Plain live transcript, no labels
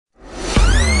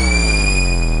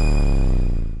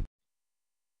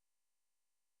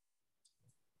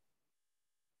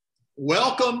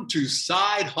Welcome to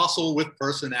Side Hustle with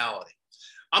Personality.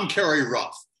 I'm Kerry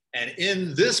Ruff, and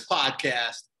in this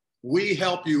podcast, we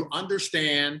help you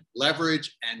understand,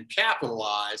 leverage, and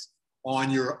capitalize on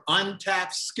your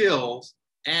untapped skills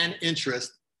and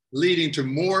interests, leading to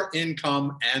more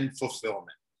income and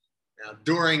fulfillment. Now,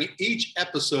 during each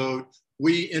episode,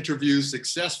 we interview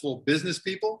successful business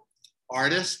people,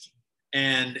 artists,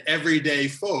 and everyday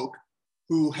folk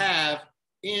who have,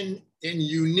 in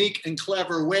unique and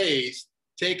clever ways,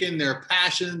 taken their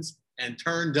passions and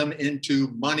turned them into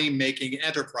money-making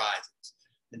enterprises.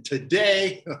 And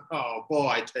today,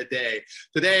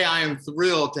 today I am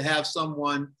thrilled to have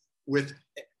someone with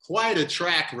quite a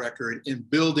track record in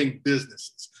building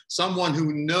businesses, someone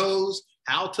who knows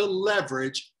how to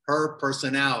leverage her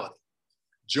personality.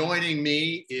 Joining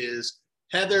me is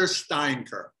Heather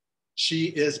Steinker. She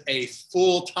is a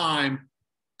full-time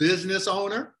business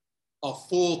owner, a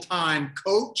full-time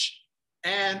coach,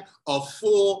 and a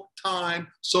full-time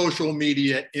social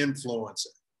media influencer.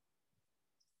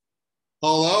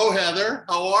 Hello, Heather.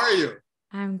 How are you?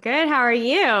 I'm good. How are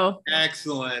you?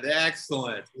 Excellent,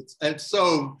 excellent. It's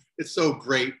so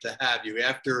great to have you.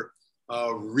 After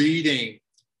reading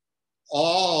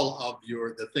all of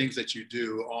the things that you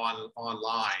do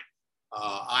online,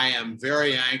 I am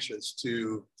very anxious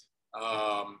to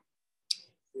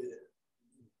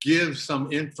give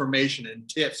some information and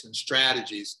tips and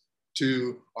strategies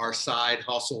to our Side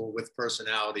Hustle with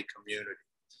Personality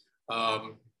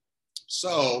community.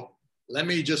 So let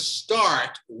me just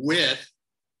start with,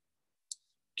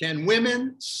 can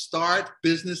women start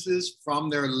businesses from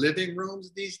their living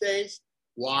rooms these days?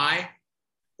 Why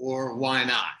or why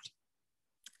not?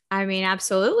 I mean,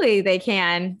 absolutely they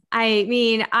can.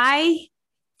 I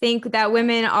think that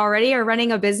women already are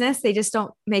running a business. They just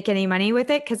don't make any money with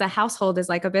it because a household is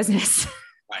like a business.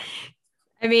 Right.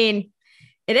 I mean,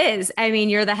 it is. I mean,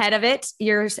 you're the head of it.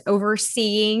 You're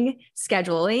overseeing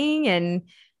scheduling and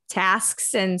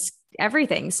tasks and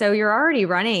everything. So you're already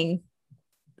running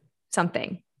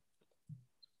something.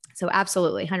 So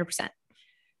absolutely, 100%.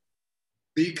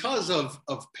 Because of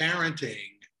parenting,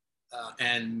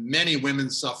 and many women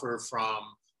suffer from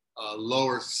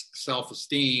lower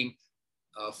self-esteem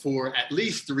for at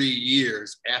least 3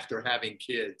 years after having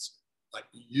kids, like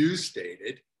you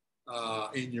stated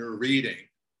in your reading.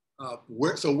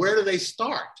 Where do they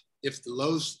start? If the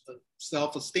low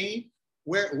self-esteem,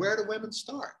 where do women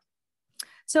start?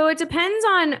 So it depends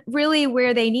on really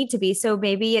where they need to be. So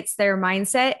maybe it's their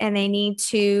mindset and they need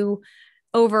to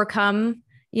overcome,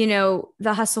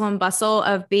 the hustle and bustle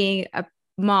of being a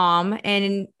mom.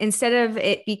 And instead of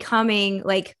it becoming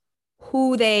like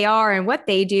who they are and what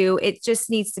they do, it just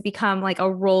needs to become like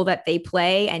a role that they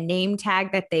play and name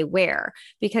tag that they wear,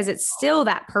 because it's still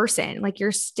that person. Like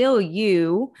you're still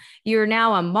you. You're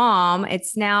now a mom.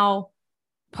 It's now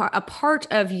a part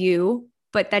of you,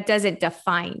 but that doesn't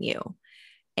define you.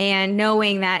 And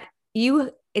knowing that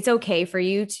it's okay for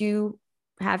you to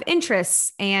have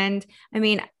interests. And I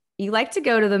mean, you like to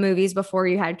go to the movies before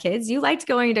you had kids. You liked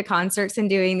going to concerts and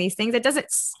doing these things. It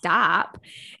doesn't stop.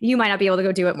 You might not be able to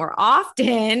go do it more often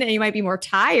and you might be more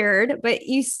tired, but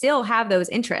you still have those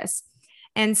interests.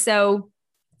 And so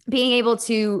being able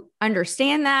to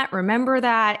understand that, remember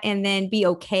that, and then be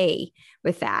okay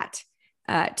with that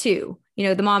too.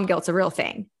 The mom guilt's a real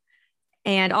thing.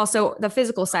 And also the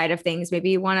physical side of things.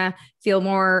 Maybe you want to feel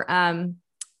more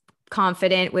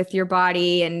confident with your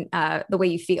body and the way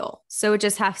you feel. So it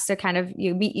just has to kind of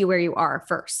meet you where you are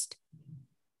first.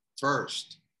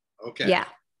 Okay. Yeah.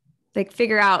 Like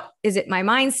figure out, is it my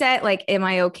mindset? Like, am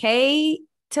I okay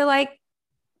to like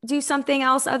do something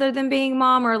else other than being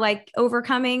mom or like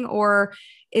overcoming? Or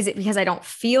is it because I don't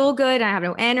feel good and I have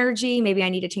no energy? Maybe I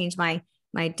need to change my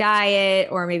diet,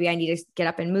 or maybe I need to get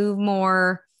up and move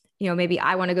more. Maybe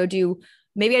I want to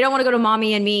maybe I don't want to go to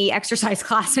mommy and me exercise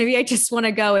class. Maybe I just want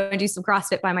to go and do some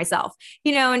CrossFit by myself,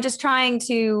 and just trying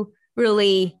to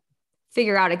really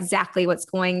figure out exactly what's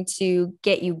going to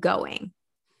get you going.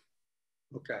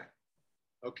 Okay.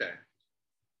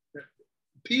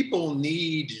 People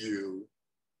need you,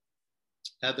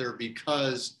 Heather,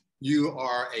 because you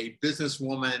are a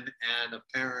businesswoman and a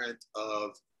parent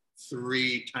of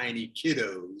 3 tiny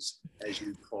kiddos, as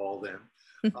you call them.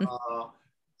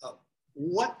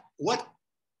 What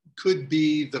could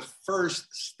be the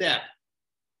first step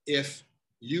if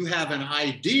you have an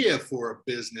idea for a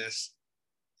business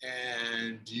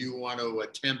and you want to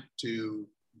attempt to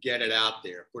get it out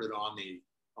there, put it on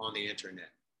the internet?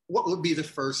 What would be the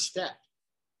first step?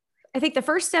 I think the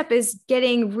first step is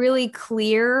getting really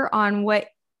clear on what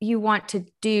you want to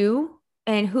do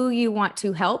and who you want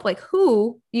to help, like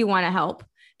who you want to help,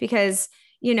 because,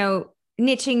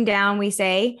 niching down, we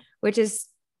say, which is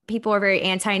people are very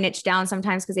anti niche down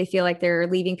sometimes because they feel like they're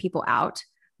leaving people out,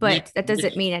 but that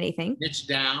doesn't mean anything. Niche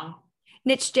down.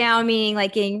 Niche down meaning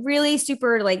like getting really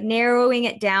super, like narrowing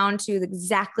it down to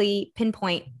exactly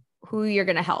pinpoint who you're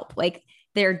going to help, like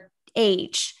their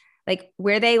age, like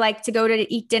where they like to go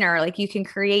to eat dinner. Like you can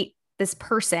create this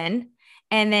person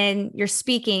and then you're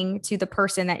speaking to the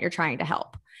person that you're trying to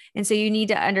help. And so you need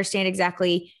to understand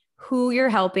exactly who you're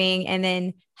helping and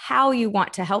then how you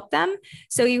want to help them.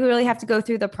 So you really have to go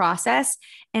through the process.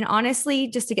 And honestly,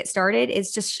 just to get started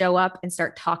is just show up and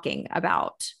start talking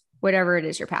about whatever it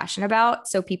is you're passionate about.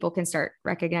 So people can start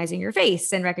recognizing your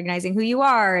face and recognizing who you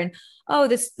are. And, oh,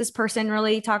 this person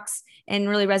really talks and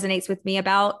really resonates with me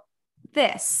about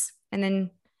this. And then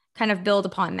kind of build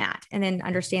upon that and then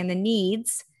understand the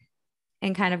needs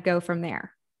and kind of go from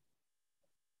there.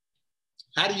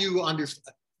 How do you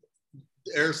understand?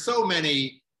 There are so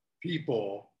many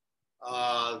people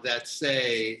that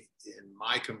say in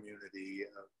my community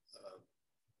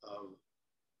of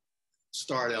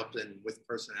startups and with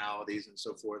personalities and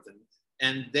so forth,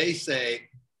 and they say,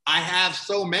 I have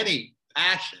so many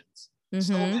passions,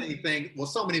 so many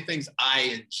things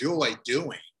I enjoy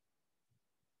doing.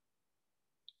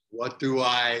 What do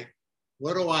I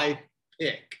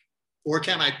pick? Or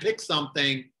can I pick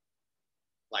something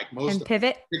like most and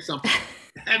pivot? Pick something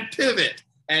and pivot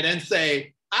and then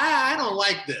say, I don't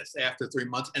like this after 3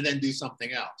 months and then do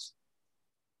something else?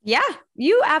 Yeah,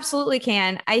 you absolutely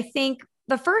can. I think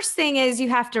the first thing is you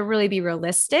have to really be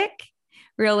realistic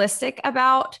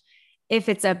about if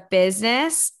it's a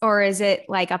business or is it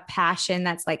like a passion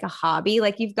that's like a hobby.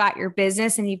 Like you've got your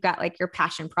business and you've got like your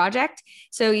passion project.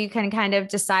 So you can kind of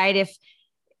decide if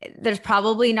there's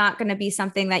probably not going to be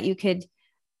something that you could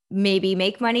maybe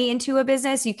make money into a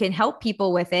business. You can help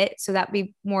people with it. So that'd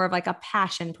be more of like a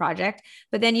passion project.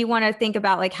 But then you want to think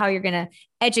about like how you're going to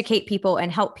educate people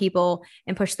and help people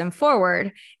and push them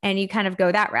forward. And you kind of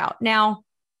go that route. Now,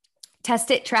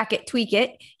 test it, track it, tweak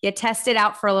it. You test it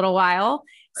out for a little while,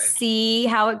 right. See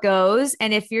how it goes.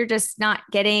 And if you're just not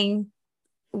getting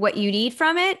what you need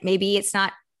from it, maybe it's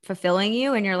not fulfilling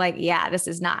you and you're like, yeah, this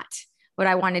is not what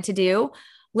I wanted to do.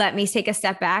 Let me take a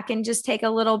step back and just take a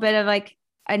little bit of like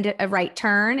a right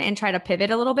turn and try to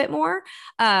pivot a little bit more.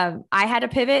 I had to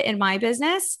pivot in my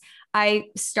business. I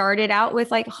started out with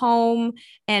like home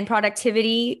and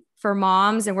productivity for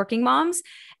moms and working moms.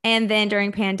 And then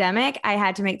during pandemic, I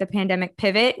had to make the pandemic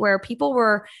pivot where people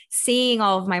were seeing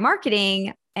all of my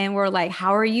marketing and were like,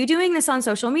 how are you doing this on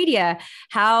social media?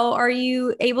 How are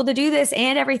you able to do this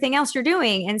and everything else you're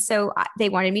doing? And so they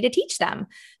wanted me to teach them.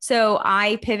 So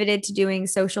I pivoted to doing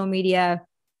social media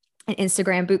and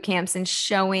Instagram boot camps and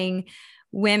showing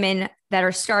women that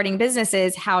are starting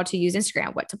businesses how to use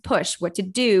Instagram, what to push, what to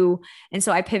do. And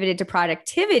so I pivoted to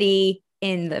productivity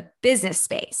in the business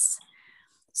space.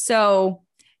 So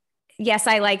yes,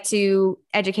 I like to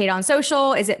educate on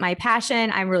social. Is it my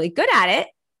passion? I'm really good at it.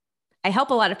 I help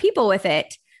a lot of people with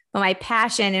it, but my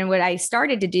passion and what I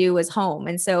started to do was home.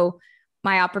 And so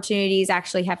my opportunities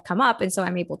actually have come up. And so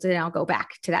I'm able to now go back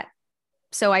to that.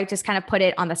 So I just kind of put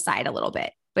it on the side a little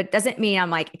bit, but it doesn't mean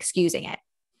I'm like excusing it,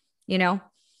 you know?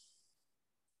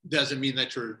 Doesn't mean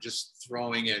that you're just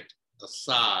throwing it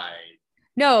aside.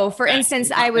 No, for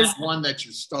instance, I was one that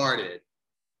you started.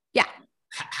 Yeah.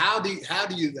 How do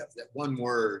you that one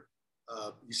word,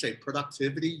 you say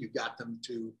productivity, you got them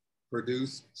to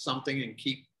produce something and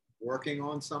keep working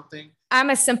on something? I'm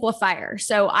a simplifier.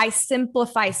 So I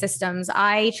simplify systems.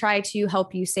 I try to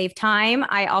help you save time.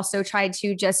 I also try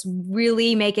to just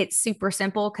really make it super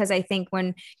simple because I think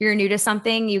when you're new to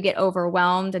something, you get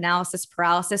overwhelmed, analysis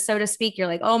paralysis, so to speak. You're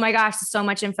like, oh my gosh, there's so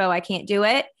much info, I can't do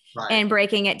it. Right. And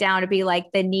breaking it down to be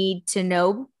like the need to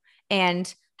know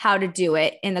and how to do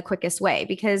it in the quickest way,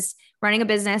 because running a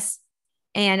business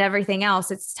and everything else,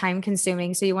 it's time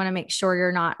consuming. So you want to make sure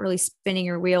you're not really spinning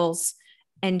your wheels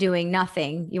and doing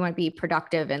nothing. You want to be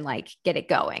productive and like get it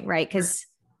going, right? Because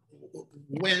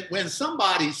when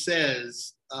somebody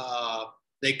says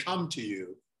they come to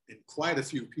you, and quite a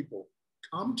few people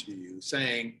come to you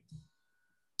saying,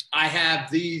 I have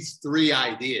these 3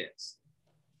 ideas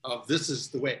of this is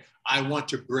the way I want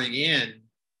to bring in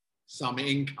some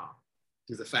income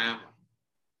to the family.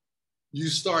 You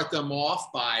start them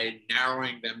off by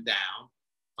narrowing them down,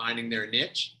 finding their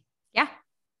niche. Yeah.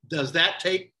 Does that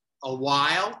take a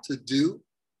while to do,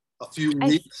 a few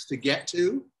weeks to get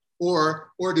to, or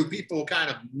do people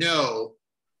kind of know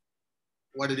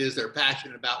what it is they're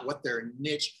passionate about, what their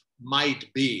niche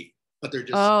might be, but they're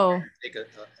just take a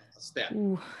step?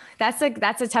 Ooh, that's a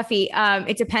toughie.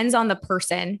 It depends on the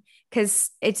person because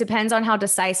it depends on how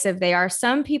decisive they are.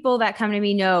 Some people that come to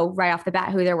me know right off the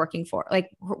bat who they're working for. Like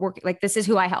this is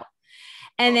who I help.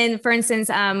 And then, for instance,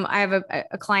 I have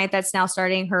a client that's now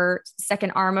starting her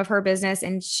second arm of her business,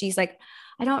 and she's like,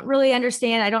 I don't really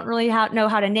understand. I don't really know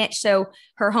how to niche. So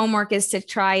her homework is to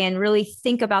try and really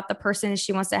think about the person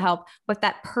she wants to help, what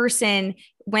that person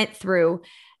went through,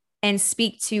 and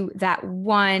speak to that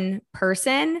one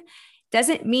person.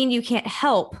 Doesn't mean you can't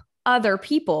help other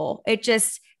people.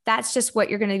 That's just what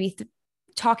you're going to be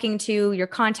talking to. Your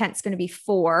content's going to be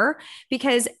for,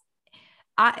 because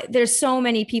there's so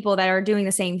many people that are doing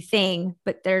the same thing,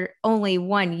 but they're only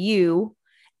one you,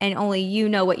 and only you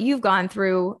know what you've gone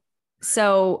through.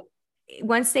 So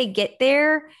once they get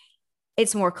there,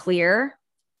 it's more clear.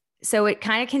 So it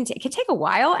kind of it can take a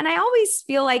while. And I always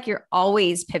feel like you're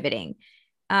always pivoting.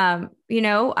 I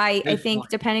think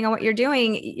depending on what you're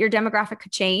doing, your demographic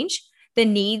could change, the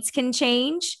needs can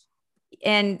change,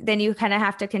 and then you kind of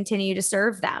have to continue to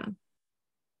serve them.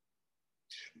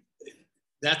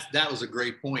 That was a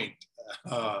great point.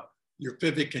 Your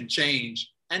pivot can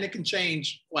change, and it can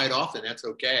change quite often. That's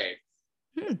okay.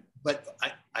 But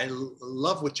I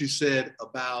love what you said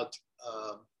about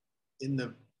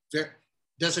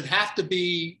does it have to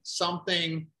be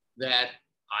something that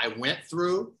I went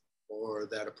through, or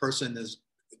that a person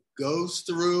goes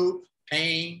through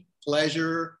pain,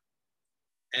 pleasure,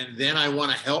 and then I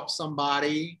want to help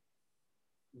somebody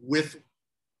with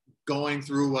going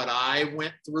through what I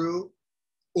went through?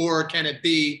 Or can it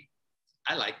be,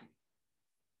 I like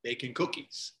baking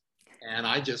cookies and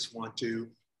I just want to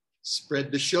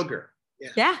spread the sugar?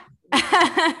 Yeah.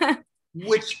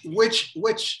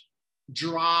 Which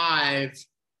drive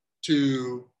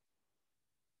to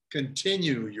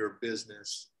continue your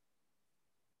business?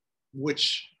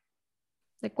 What's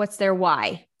their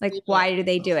why? Why do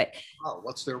they do it? Oh,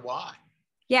 what's their why?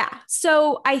 Yeah.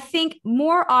 So I think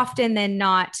more often than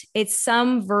not, it's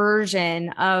some version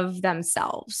of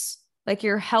themselves. Like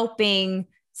you're helping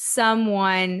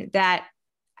someone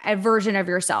a version of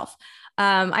yourself.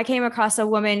 I came across a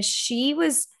woman,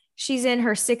 she's in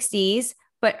her 60s,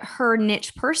 but her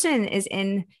niche person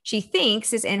she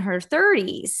thinks is in her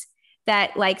 30s,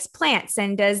 that likes plants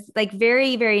and does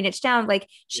very, very niche down.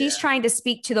 She's trying to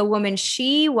speak to the woman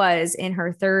she was in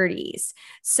her 30s.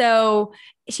 So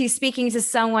she's speaking to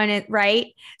someone,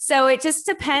 right? So it just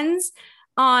depends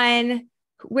on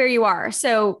where you are.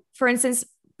 So for instance,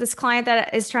 this client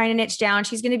that is trying to niche down,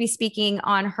 she's going to be speaking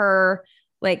on her,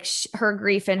 her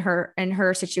grief and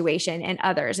her situation and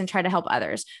others, and try to help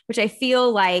others, which I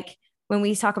feel like when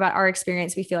we talk about our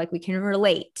experience, we feel like we can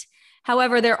relate.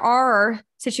 However, there are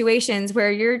situations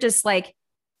where you're just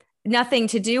nothing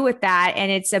to do with that.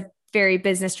 And it's a very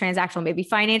business transactional, maybe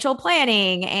financial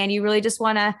planning. And you really just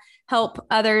want to help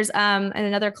others. And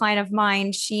another client of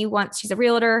mine, she's a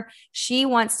realtor. She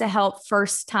wants to help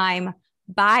first-time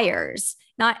buyers,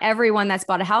 not everyone that's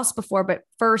bought a house before, but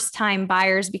first-time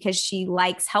buyers, because she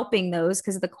likes helping those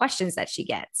because of the questions that she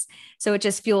gets. So it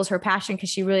just fuels her passion because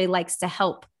she really likes to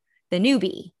help the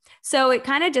newbie. So it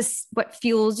kind of just what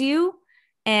fuels you,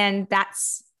 and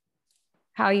that's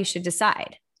how you should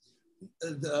decide.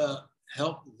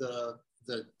 Help the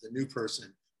new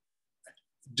person.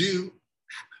 Do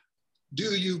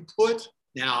you put,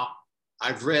 now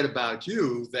I've read about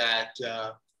you that,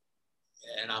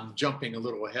 and I'm jumping a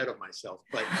little ahead of myself,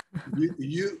 but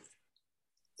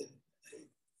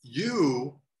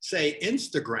you say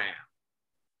Instagram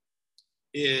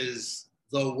is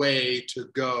the way to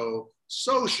go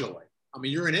socially. I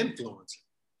mean, you're an influencer.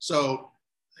 So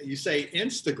you say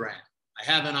Instagram, I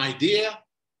have an idea.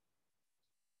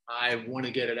 I want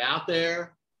to get it out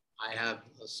there. I have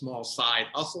a small side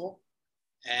hustle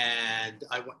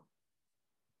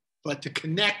but to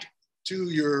connect to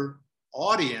your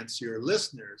audience, your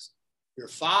listeners, your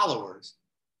followers,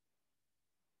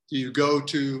 do you go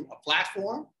to a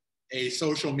platform, a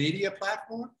social media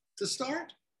platform to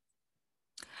start?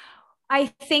 I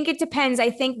think it depends. I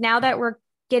think now that we're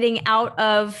getting out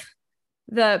of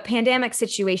the pandemic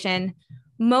situation,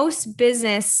 most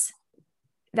business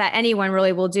that anyone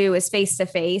really will do is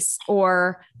face-to-face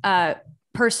or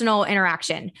personal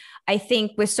interaction. I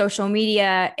think with social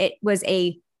media, it was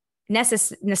a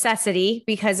necessity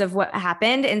because of what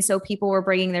happened. And so people were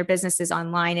bringing their businesses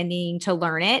online and needing to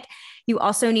learn it. You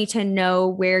also need to know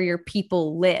where your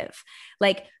people live,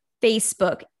 like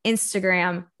Facebook,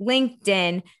 Instagram,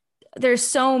 LinkedIn. There's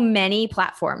so many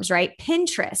platforms, right?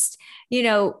 Pinterest,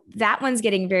 that one's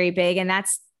getting very big, and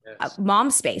that's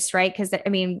mom space, right? Because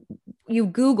you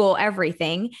Google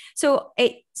everything. So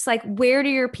it's like, where do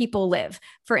your people live?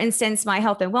 For instance, my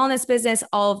health and wellness business,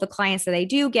 all of the clients that I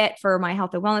do get for my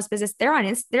health and wellness business, they're on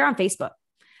Facebook.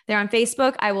 They're on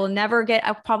Facebook. I will never get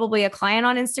probably a client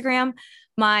on Instagram.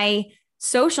 My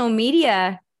social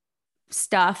media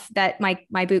stuff that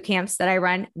my boot camps that I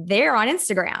run, they're on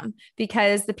Instagram,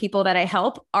 because the people that I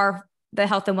help are the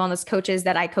health and wellness coaches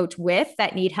that I coach with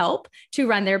that need help to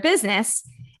run their business.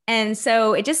 And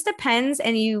so it just depends.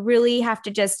 And you really have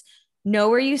to just know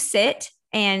where you sit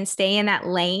and stay in that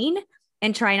lane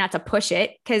and try not to push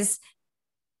it. Because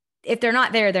if they're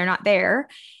not there, they're not there.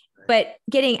 But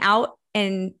getting out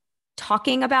and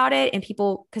talking about it, and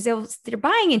people, because they're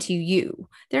buying into you.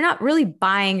 They're not really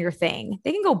buying your thing.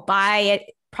 They can go buy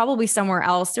it probably somewhere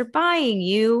else. They're buying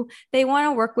you. They want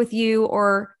to work with you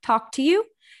or talk to you.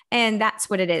 And that's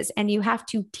what it is. And you have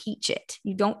to teach it.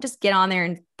 You don't just get on there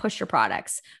and push your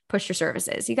products, push your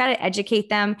services. You got to educate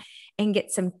them and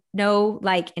get some know,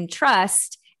 like, and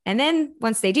trust. And then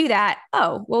once they do that,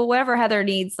 oh, well, whatever Heather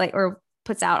needs, like, or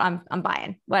puts out, I'm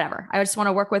buying, whatever. I just want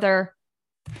to work with her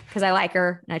because I like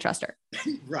her and I trust her.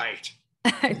 Right.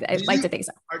 I like to think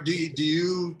so. Do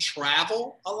you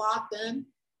travel a lot then?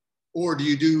 Or do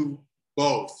you do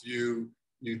both? You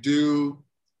do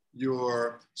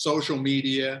your social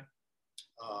media,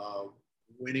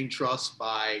 winning trust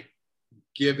by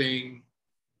giving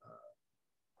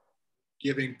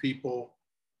people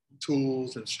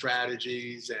tools and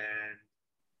strategies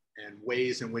and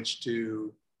ways in which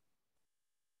to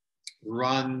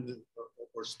run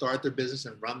or start their business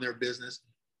and run their business,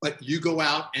 but you go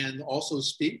out and also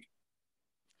speak?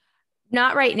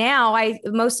 Not right now.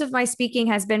 Most of my speaking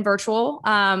has been virtual.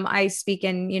 I speak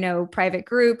in, private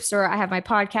groups, or I have my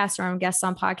podcast, or I'm guests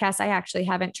on podcasts. I actually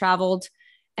haven't traveled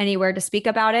anywhere to speak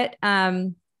about it.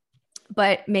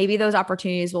 But maybe those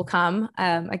opportunities will come.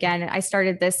 Again, I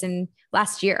started this in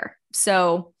last year.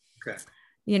 So, okay.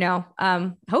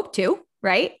 Hope to,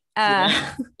 right?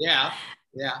 Yeah.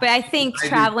 But I think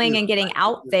traveling and getting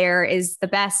out there is the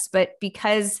best. But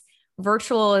because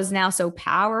virtual is now so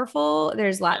powerful,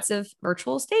 there's lots of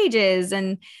virtual stages.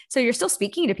 And so you're still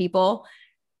speaking to people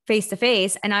face to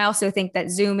face. And I also think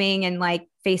that Zooming and like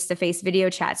face to face video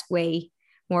chats way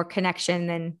more connection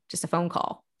than just a phone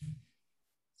call.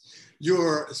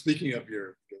 Speaking of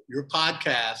your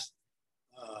podcast,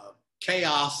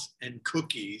 Chaos and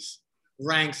Cookies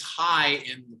ranks high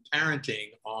in parenting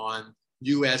on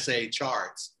USA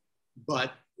charts.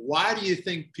 But why do you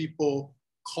think people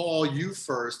call you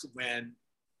first when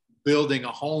building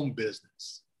a home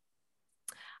business?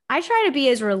 I try to be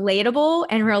as relatable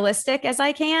and realistic as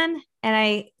I can. And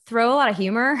I throw a lot of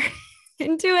humor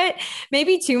into it,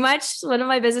 maybe too much. One of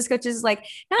my business coaches is like,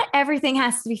 not everything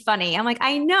has to be funny. I'm like,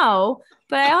 I know,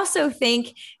 but I also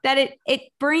think that it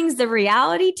brings the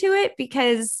reality to it,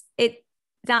 because it's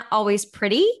not always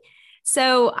pretty.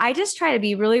 So I just try to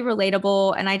be really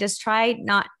relatable, and I just try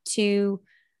not to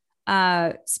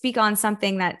speak on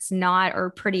something that's not, or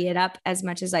pretty it up as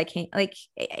much as I can. Like,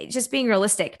 just being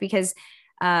realistic, because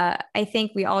I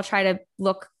think we all try to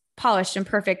look polished and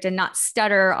perfect and not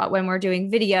stutter when we're doing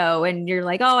video. And you're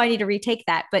like, oh, I need to retake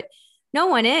that. But no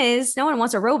one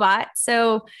wants a robot.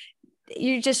 So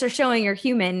you just are showing you're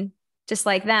human, just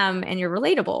like them, and you're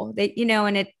relatable.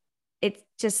 And it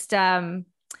just,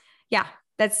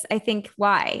 that's, I think,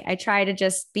 why I try to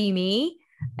just be me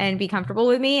and be comfortable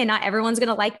with me. And not everyone's going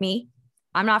to like me.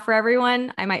 I'm not for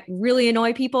everyone. I might really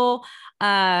annoy people.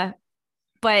 But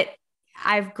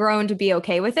I've grown to be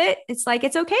okay with it. It's like,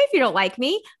 it's okay if you don't like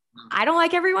me. I don't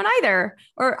like everyone either.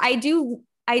 Or I do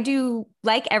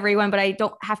like everyone, but I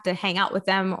don't have to hang out with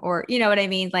them, or, you know what I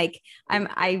mean? Like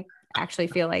I actually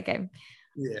feel like I'm.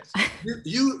 Yes.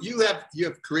 You have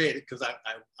created, because I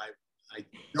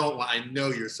know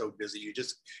you're so busy. You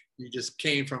just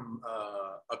came from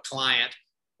a client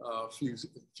a few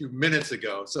minutes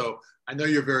ago, so I know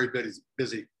you're very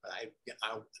busy. I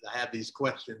have these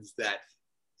questions that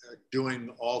are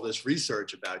doing all this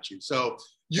research about you. So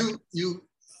you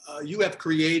have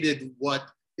created what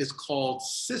is called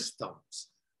systems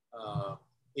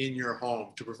in your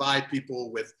home to provide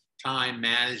people with time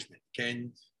management.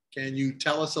 Can you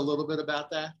tell us a little bit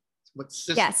about that? What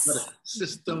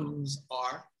systems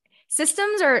are?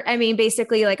 Systems are,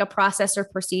 basically like a process or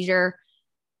procedure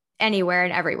anywhere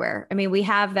and everywhere. We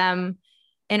have them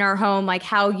in our home, like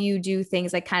how you do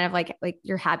things, like kind of like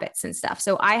your habits and stuff.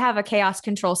 So I have a chaos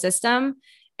control system,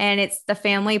 and it's the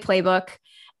family playbook,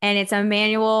 and it's a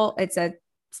manual. It's a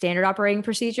standard operating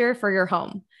procedure for your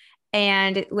home.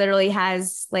 And it literally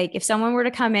has, like, if someone were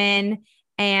to come in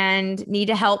and need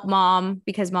to help mom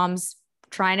because mom's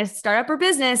trying to start up her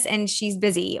business and she's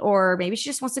busy, or maybe she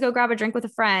just wants to go grab a drink with a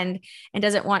friend and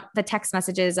doesn't want the text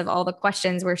messages of all the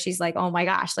questions where she's like, oh my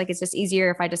gosh, like it's just easier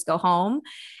if I just go home.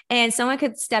 And someone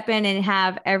could step in and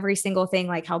have every single thing,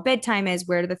 like how bedtime is,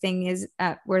 where the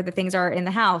things are in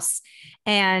the house.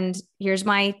 And here's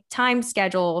my time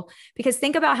schedule, because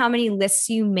think about how many lists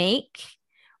you make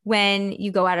when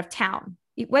you go out of town,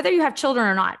 whether you have children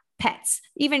or not, pets,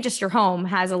 even just your home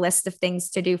has a list of things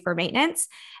to do for maintenance.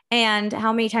 And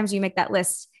how many times you make that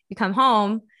list, you come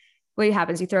home, what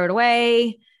happens? You throw it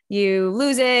away, you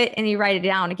lose it, and you write it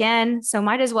down again. So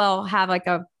might as well have like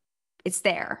it's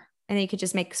there, and then you could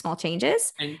just make small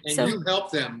changes. And so you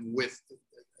help them with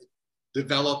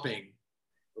developing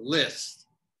lists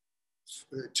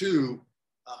to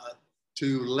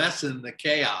lessen the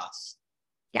chaos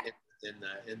in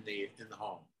the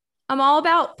home. I'm all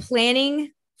about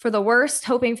planning for the worst,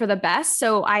 hoping for the best.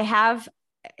 So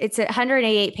it's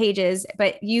 188 pages,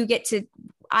 but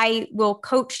I will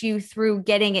coach you through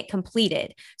getting it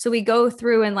completed. So we go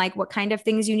through and like what kind of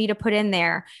things you need to put in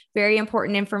there. Very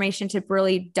important information to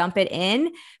really dump it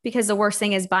in, because the worst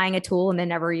thing is buying a tool and then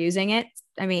never using it.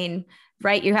 I mean,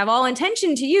 right. You have all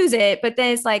intention to use it, but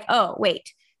then it's like, oh,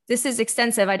 wait, this is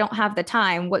extensive. I don't have the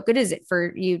time. What good is it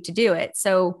for you to do it?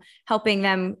 So helping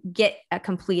them get a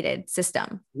completed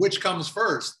system. Which comes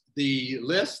first, the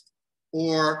list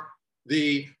or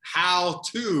the how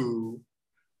to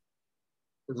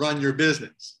run your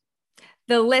business?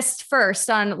 The list first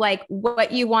on like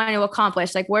what you want to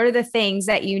accomplish. Like, what are the things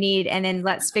that you need? And then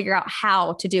let's figure out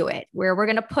how to do it, where we're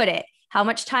going to put it, how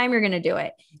much time you're going to do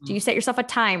it. Do you set yourself a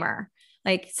timer?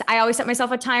 Like I always set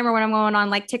myself a timer when I'm going on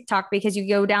like TikTok, because you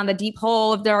go down the deep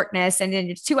hole of darkness and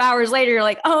then 2 hours later, you're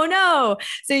like, oh no.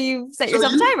 So you set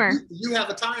yourself a timer. You have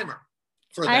a timer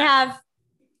for that.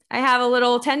 I have a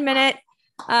little 10-minute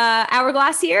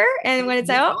hourglass here. And when it's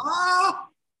out,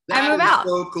 I move out.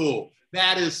 So cool.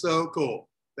 That is so cool.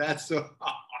 That's so,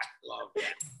 I love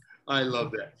that. I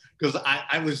love that. Because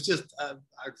I was just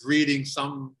reading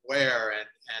somewhere and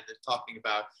talking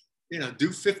about,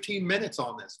 do 15 minutes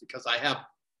on this, because I have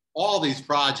all these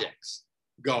projects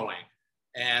going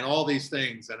and all these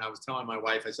things. And I was telling my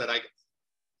wife, I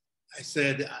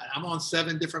said, I'm on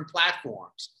 7 different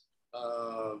platforms,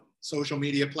 social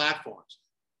media platforms.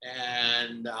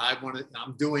 And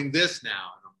I'm doing this now.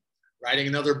 And I'm writing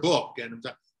another book. And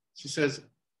she says,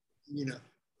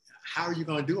 how are you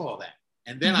going to do all that?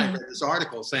 And then I read this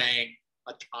article saying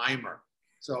a timer.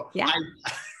 So yeah.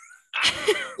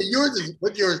 Yours is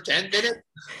 10 minutes?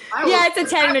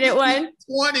 It's a 10-minute one.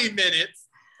 20 minutes.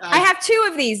 I have 2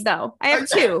 of these though. I have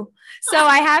 2. So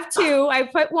I have 2. I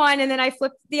put one and then I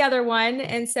flip the other one.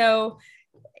 And so,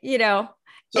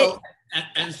 So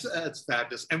that's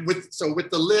fabulous. And with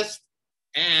the list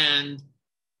and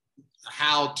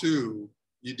how to,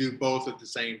 you do both at the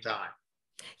same time.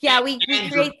 Yeah, we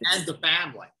create and the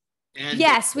family. And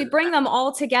yes, we bring them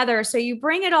all together. So you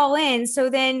bring it all in. So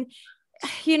then,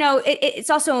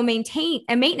 it's also a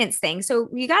maintenance thing. So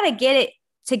you got to get it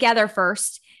together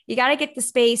first. You got to get the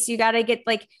space. You got to get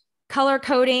like color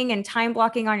coding and time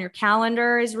blocking on your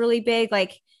calendar is really big.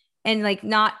 And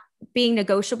not being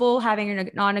negotiable, having your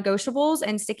non-negotiables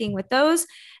and sticking with those,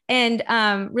 and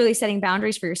really setting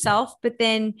boundaries for yourself. But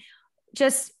then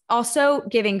just also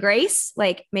giving grace.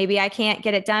 Like maybe I can't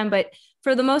get it done, but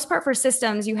for the most part, for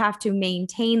systems, you have to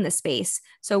maintain the space.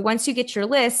 So once you get your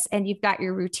lists and you've got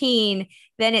your routine,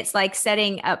 then it's like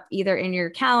setting up either in your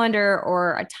calendar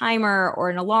or a timer or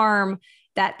an alarm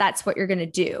that's what you're going to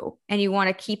do. And you want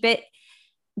to keep it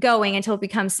going until it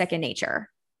becomes second nature.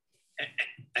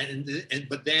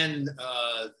 But then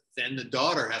the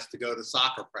daughter has to go to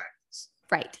soccer practice.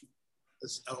 Right.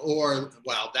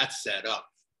 That's set up.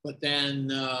 But then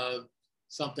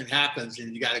something happens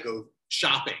and you got to go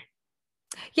shopping.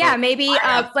 Yeah, maybe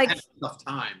enough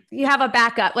time. You have a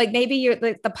backup. Like maybe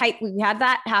the pipe, we had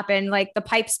that happen. Like the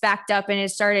pipes backed up and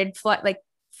it started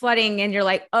flooding, and you're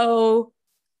like, oh,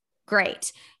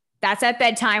 great. That's at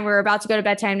bedtime. We're about to go to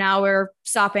bedtime now. We're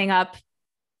sopping up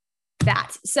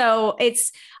that. So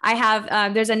I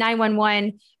have there's a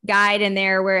 911 guide in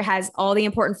there where it has all the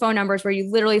important phone numbers, where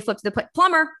you literally flip to the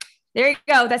plumber. There you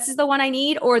go. This is the one I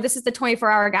need, or this is the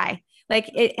 24-hour guy. Like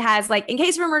it has like, in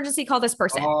case of emergency, call this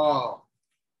person. Oh.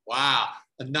 Wow.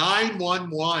 A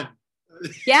 911.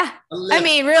 Yeah. I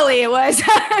mean, really, it was.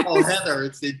 Oh, Heather,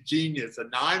 it's a genius. A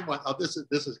 911. Oh, this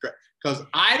is great. Because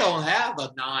I don't have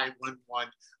a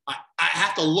 911. I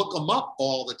have to look them up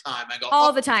all the time. I go,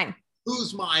 all the time.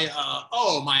 Who's my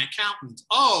accountant?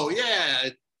 Oh, yeah.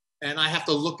 And I have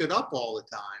to look it up all the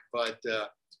time. But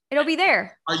it'll be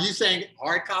there. Are you saying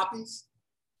hard copies?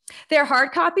 They're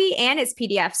hard copy and it's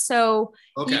PDF. So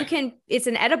Okay. it's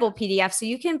an edible PDF. So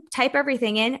you can type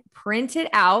everything in, print it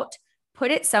out,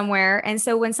 put it somewhere. And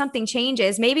so when something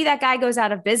changes, maybe that guy goes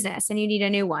out of business and you need a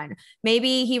new one.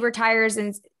 Maybe he retires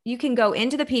and you can go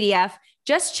into the PDF,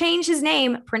 just change his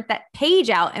name, print that page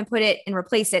out and put it and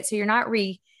replace it. So you're not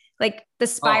like the Oh,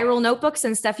 spiral notebooks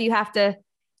and stuff you have to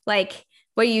like,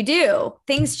 what you do,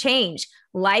 things change,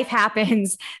 life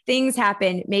happens, things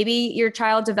happen. Maybe your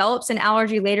child develops an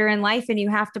allergy later in life and you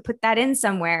have to put that in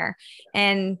somewhere.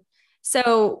 And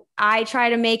so I try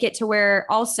to make it to where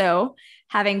also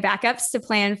having backups to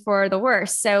plan for the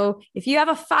worst. So if you have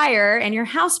a fire and your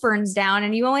house burns down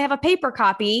and you only have a paper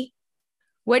copy,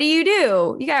 what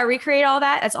do? You got to recreate all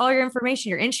that. That's all your information,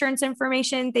 your insurance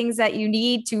information, things that you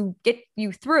need to get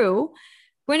you through.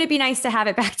 Wouldn't it be nice to have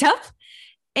it backed up?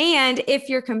 And if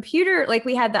your computer, like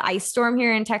we had the ice storm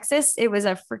here in Texas, it was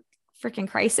a freaking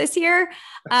crisis here.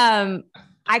 I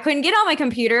couldn't get on my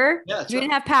computer. yeah, that's We right.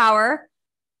 didn't have power.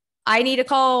 I need to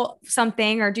call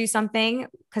something or do something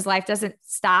because life doesn't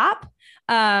stop.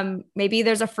 Maybe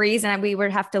there's a freeze and we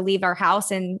would have to leave our house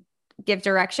and give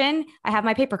direction. I have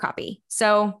my paper copy.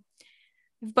 So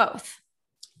both.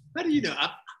 How do you know?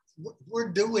 We're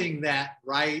doing that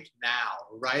right now,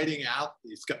 writing out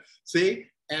these. See,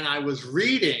 and I was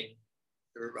reading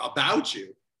about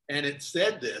you, and it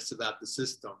said this about the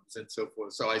systems and so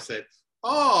forth. So I said,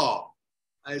 "Oh,"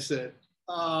 I said,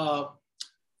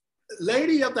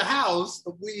 "Lady of the house,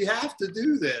 we have to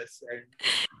do this."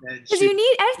 And Because she, you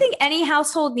need, I think any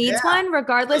household needs yeah, one,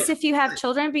 regardless if you have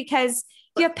children, because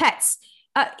you have pets.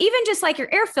 Even just like your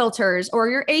air filters or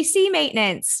your AC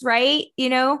maintenance, right?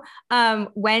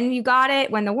 When you got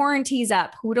it, when the warranty's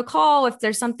up, who to call if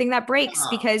there's something that breaks yeah.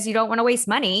 because you don't want to waste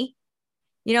money.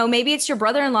 Maybe it's your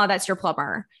brother-in-law that's your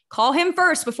plumber. Call him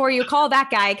first before you call that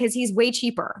guy because he's way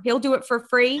cheaper. He'll do it for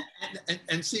free.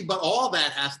 And see, but all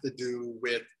that has to do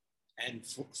with, and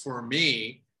for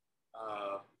me,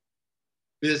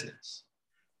 business.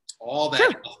 All that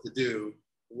True. has to do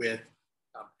with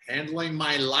handling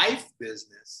my life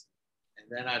business. And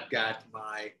then I've got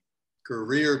my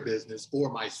career business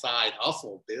or my side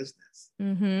hustle business.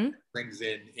 Mm-hmm. Brings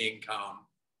in income.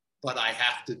 But I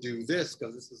have to do this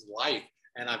because this is life.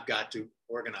 And I've got to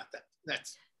organize that.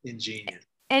 That's ingenious.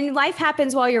 And life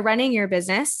happens while you're running your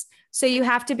business. So you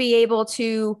have to be able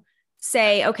to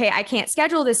say, okay, I can't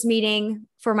schedule this meeting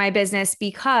for my business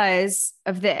because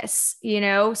of this,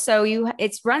 so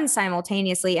it's run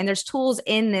simultaneously. And there's tools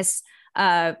in this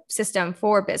system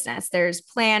for business. There's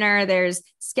planner, there's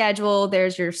schedule,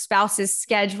 there's your spouse's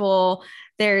schedule,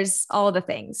 there's all the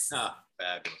things.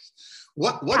 Fabulous.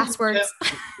 What passwords?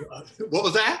 What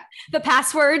was that? The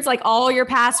passwords, like all your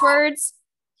passwords.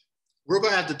 We're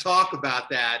going to have to talk about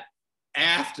that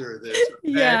after this.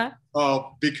 Okay? Yeah.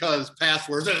 Because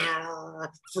passwords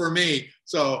for me.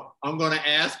 So I'm going to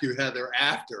ask you, Heather,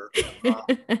 after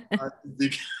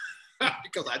because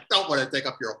I don't want to take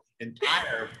up your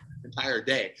entire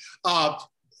day.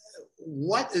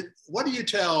 What do you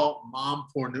tell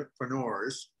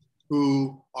mompreneurs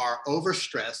who are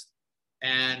overstressed,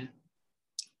 and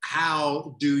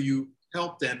how do you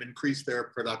help them increase their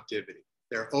productivity?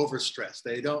 They're overstressed.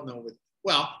 They don't know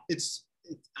what. It's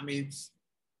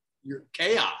your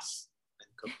chaos.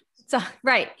 So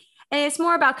right, and it's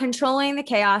more about controlling the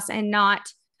chaos and not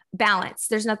balance.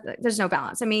 There's no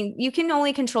balance. I mean, you can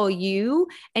only control you,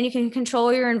 and you can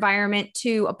control your environment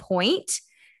to a point,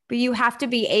 but you have to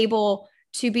be able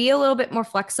to be a little bit more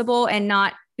flexible and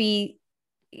not be.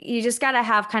 You just got to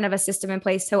have kind of a system in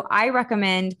place. So I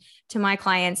recommend to my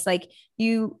clients, like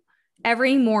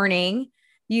every morning,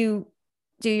 you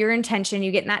do your intention,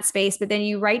 you get in that space, but then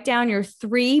you write down your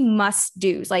 3 must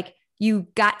do's. Like you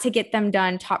got to get them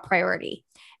done, top priority.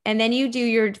 And then you do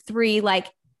your 3, like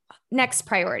next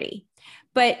priority,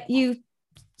 but you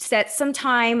set some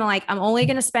time, like I'm only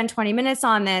going to spend 20 minutes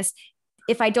on this.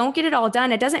 If I don't get it all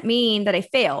done, it doesn't mean that I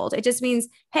failed. It just means,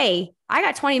 hey, I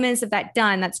got 20 minutes of that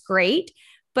done. That's great.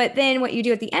 But then what you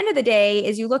do at the end of the day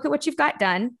is you look at what you've got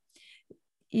done.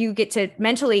 You get to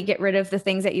mentally get rid of the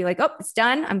things that you like, oh, it's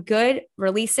done. I'm good.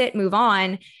 Release it, move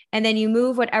on. And then you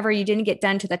move whatever you didn't get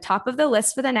done to the top of the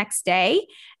list for the next day.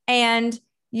 And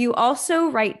you also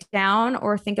write down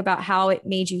or think about how it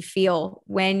made you feel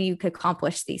when you could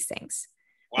accomplish these things.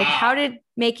 Wow. Like how did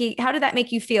that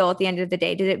make you feel at the end of the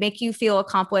day? Did it make you feel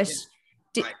accomplished?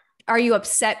 Yeah. Right. Are you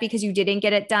upset because you didn't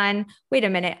get it done? Wait a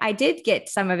minute. I did get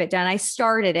some of it done. I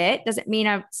started it. Doesn't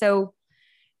mean so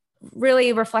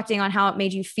really reflecting on how it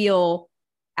made you feel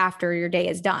after your day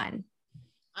is done.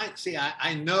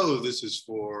 I know this is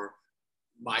for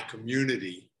my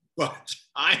community, but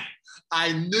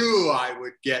I knew I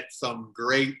would get some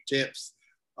great tips.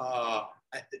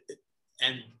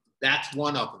 And that's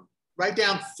one of them. Write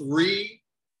down 3.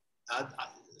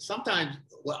 Sometimes,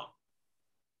 well,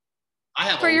 I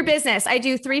have for your business. I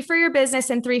do 3 for your business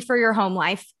and 3 for your home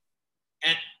life.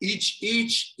 And each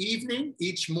evening,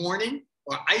 each morning,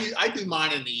 or I do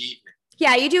mine in the evening.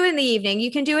 Yeah, you do it in the evening.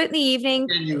 You can do it in the evening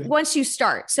once you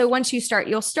start. So once you start,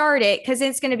 you'll start it because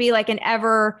it's going to be like an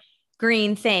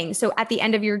evergreen thing. So at the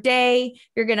end of your day,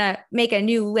 you're going to make a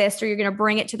new list, or you're going to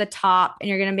bring it to the top, and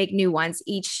you're going to make new ones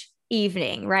each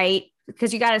evening, right?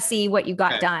 Because you got to see what you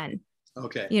got done.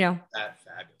 Okay. You know, that's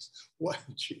fabulous.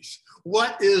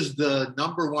 What is the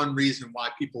number one reason why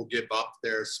people give up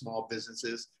their small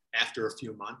businesses after a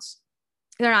few months?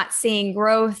 They're not seeing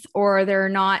growth, or they're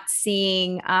not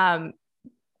seeing,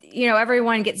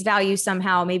 everyone gets value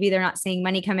somehow. Maybe they're not seeing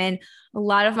money come in. A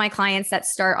lot of my clients that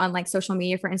start on like social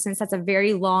media, for instance, that's a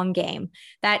very long game.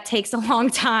 That takes a long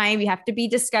time. You have to be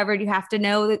discovered. You have to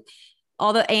know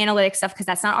all the analytics stuff, because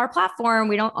that's not our platform.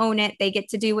 We don't own it. They get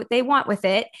to do what they want with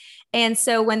it. And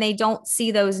so when they don't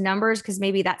see those numbers, because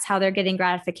maybe that's how they're getting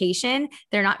gratification,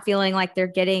 they're not feeling like they're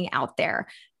getting out there.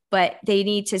 But they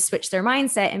need to switch their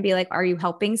mindset and be like, are you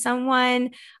helping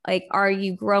someone? Like, are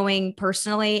you growing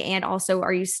personally? And also,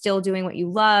 are you still doing what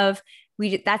you love?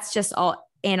 That's just all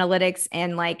analytics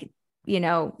and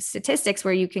statistics,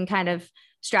 where you can kind of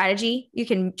strategy, you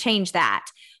can change that.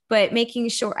 But making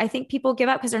sure, I think people give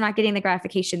up because they're not getting the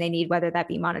gratification they need, whether that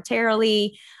be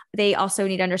monetarily. They also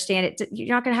need to understand it.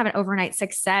 You're not going to have an overnight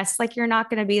success. Like, you're not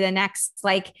going to be the next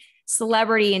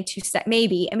celebrity in 2 steps.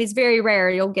 Maybe. I mean, it's very rare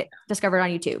you'll get discovered on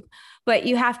YouTube, but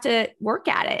you have to work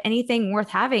at it. Anything worth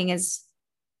having is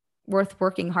worth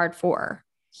working hard for.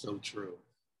 So true.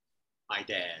 My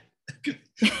dad.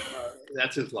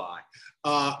 That's his lie.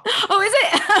 Oh, is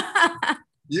it?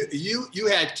 You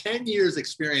had 10 years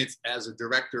experience as a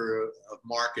director of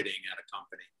marketing at a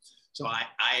company. So I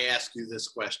ask you this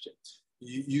question.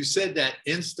 You said that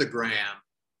Instagram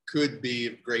could be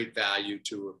of great value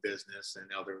to a business and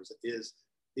others.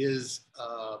 Is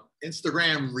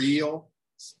Instagram Reel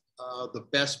the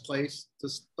best place to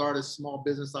start a small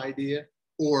business idea,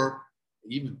 or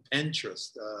even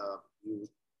Pinterest? You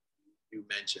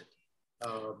mentioned.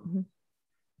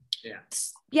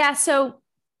 Yeah. So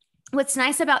what's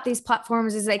nice about these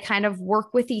platforms is they kind of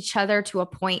work with each other to a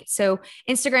point. So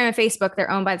Instagram and Facebook,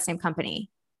 they're owned by the same company.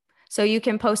 So you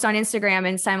can post on Instagram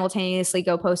and simultaneously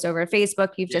go post over to Facebook.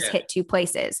 You've just hit 2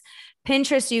 places.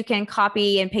 Pinterest, you can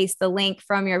copy and paste the link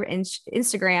from your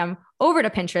Instagram over to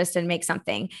Pinterest and make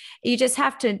something. You just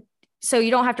have to, so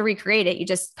you don't have to recreate it. You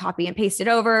just copy and paste it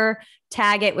over,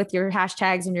 tag it with your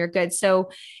hashtags, and you're good. So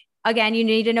again, you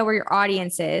need to know where your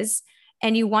audience is,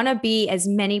 and you want to be as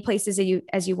many places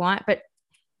as you want. But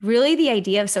really the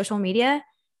idea of social media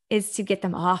is to get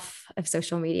them off of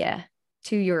social media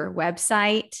to your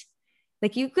website.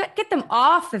 Like, you get them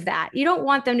off of that. You don't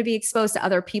want them to be exposed to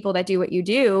other people that do what you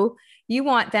do. You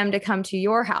want them to come to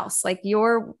your house, like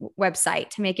your website,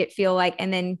 to make it feel like,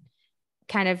 and then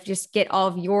kind of just get all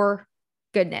of your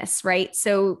goodness, right?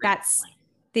 So that's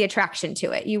the attraction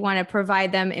to it. You want to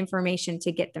provide them information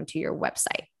to get them to your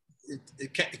website.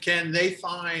 Can they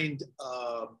find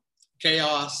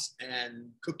chaos and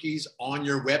cookies on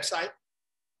your website?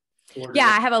 Yeah,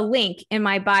 I have a link in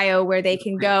my bio where they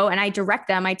can go, and I direct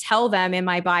them. I tell them in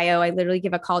my bio, I literally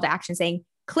give a call to action saying,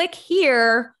 click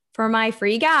here for my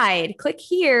free guide. Click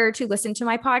here to listen to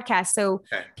my podcast. So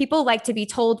people like to be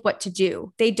told what to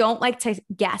do. They don't like to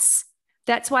guess.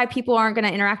 That's why people aren't going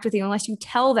to interact with you unless you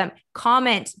tell them.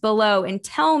 Comment below and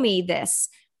tell me this.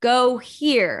 Go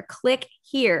here, click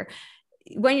here.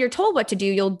 When you're told what to do,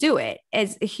 you'll do it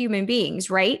as human beings,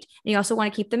 right? And you also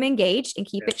want to keep them engaged and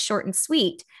keep it short and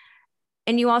sweet.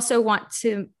 And you also want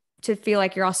to feel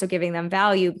like you're also giving them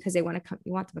value, because they want to come,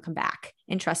 you want them to come back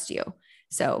and trust you.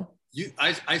 So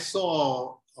I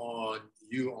saw on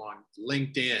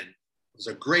LinkedIn, it was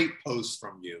a great post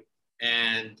from you,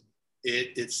 and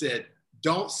it said,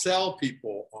 don't sell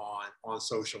people on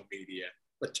social media,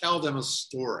 but tell them a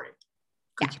story.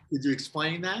 Could you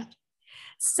explain that?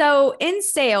 So in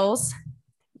sales,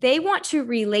 they want to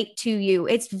relate to you.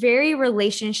 It's very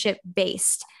relationship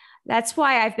based. That's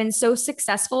why I've been so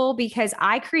successful, because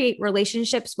I create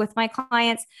relationships with my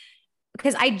clients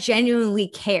because I genuinely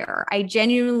care. I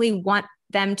genuinely want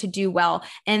them to do well.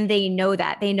 And they know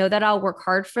that. They know that I'll work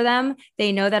hard for them.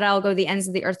 They know that I'll go to the ends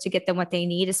of the earth to get them what they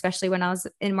need, especially when I was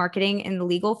in marketing in the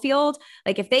legal field.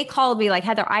 Like, if they called me like,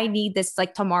 Heather, I need this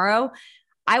like tomorrow,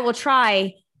 I will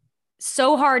try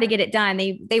so hard to get it done.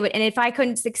 They would. And if I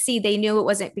couldn't succeed, they knew it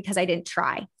wasn't because I didn't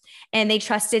try, and they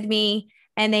trusted me.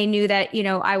 and they knew that, you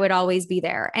know, I would always be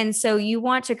there. And so you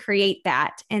want to create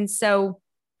that. And so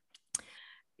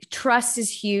trust is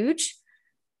huge.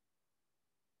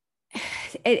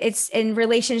 It's in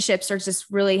relationships are just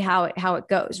really how it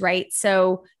goes, right?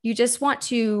 So you just want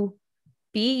to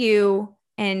be you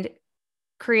and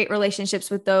create relationships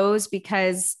with those,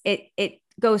 because it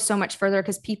goes so much further,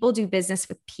 because people do business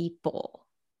with people.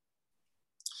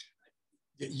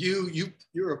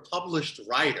 You're a published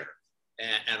writer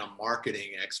and a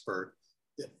marketing expert.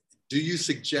 Do you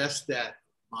suggest that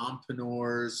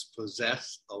mompreneurs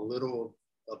possess a little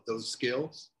of those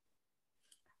skills?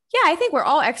 Yeah, I think we're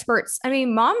all experts. I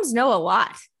mean, moms know a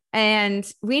lot,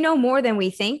 and we know more than we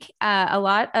think. A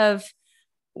lot of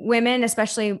women,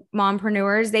 especially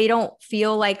mompreneurs, they don't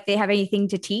feel like they have anything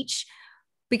to teach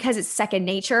because it's second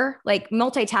nature. Like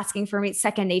multitasking for me, it's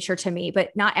second nature to me, but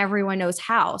not everyone knows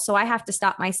how. So I have to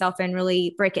stop myself and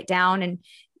really break it down and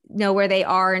know where they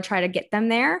are and try to get them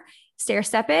there, stair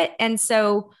step it. And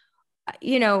so,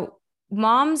 you know,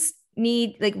 moms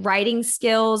need like writing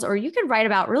skills, or you can write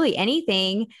about really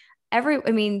anything.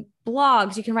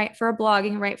 Blogs, you can write for a blog,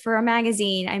 you can write for a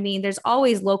magazine. I mean, there's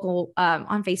always local,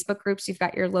 on Facebook groups, you've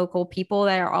got your local people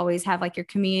that are always have like your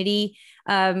community.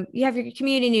 You have your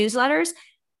community newsletters.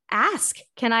 Ask,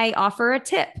 can I offer a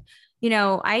tip? You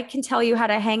know, I can tell you how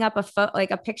to hang up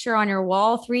like a picture on your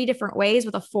wall 3 different ways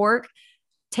with a fork,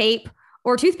 tape,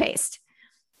 or toothpaste.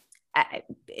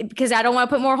 Because I don't want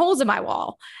to put more holes in my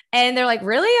wall. And they're like,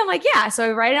 really? I'm like, yeah. So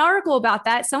I write an article about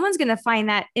that. Someone's going to find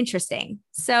that interesting.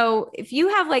 So if you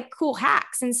have like cool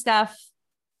hacks and stuff,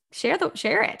 share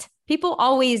it. People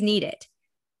always need it.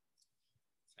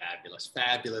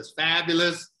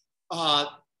 Fabulous.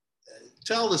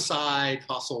 Tell the Side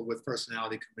Hustle with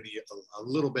Personality community a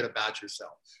little bit about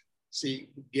yourself. See,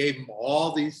 you gave them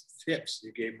all these tips.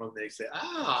 You gave them, they say,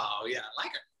 oh yeah, I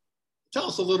like it. Tell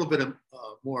us a little bit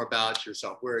more about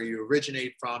yourself, where you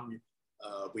originate from.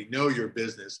 We know your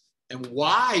business and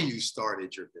why you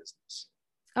started your business.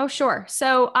 Oh, sure.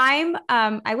 So I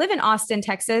live in Austin,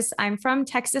 Texas. I'm from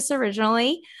Texas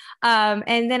originally.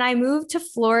 And then I moved to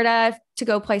Florida to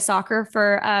go play soccer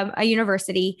for a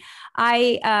university.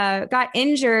 I got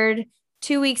injured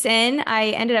 2 weeks in.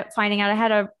 I ended up finding out I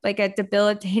had a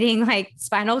debilitating like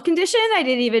spinal condition I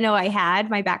didn't even know I had.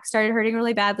 My back started hurting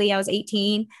really badly. I was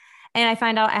 18. And I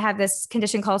find out I have this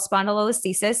condition called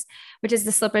spondylolisthesis, which is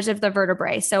the slippage of the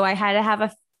vertebrae. So I had to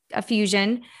have a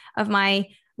fusion of my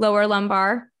lower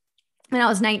lumbar when I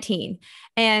was 19.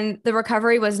 And the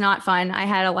recovery was not fun. I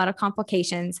had a lot of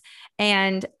complications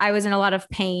and I was in a lot of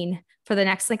pain for the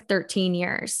next like 13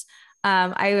 years.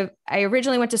 I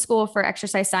originally went to school for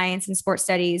exercise science and sports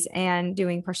studies and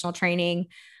doing personal training.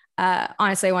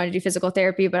 Honestly, I wanted to do physical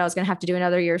therapy, but I was going to have to do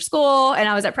another year of school, and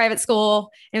I was at private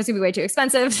school and it was gonna be way too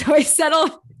expensive. So I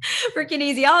settled for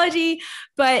kinesiology,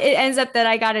 but it ends up that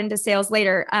I got into sales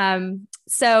later.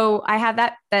 So I have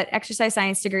that exercise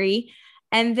science degree.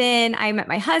 And then I met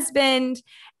my husband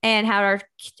and had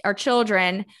our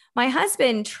children. My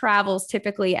husband travels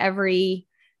typically every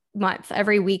month,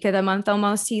 every week of the month,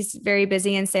 almost. He's very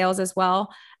busy in sales as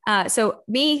well. So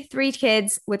me, 3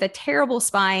 kids with a terrible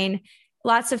spine,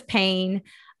 lots of pain,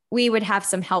 we would have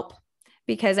some help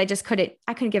because I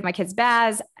couldn't give my kids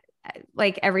baths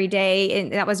like every day.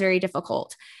 And that was very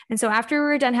difficult. And so after we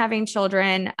were done having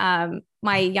children,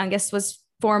 my youngest was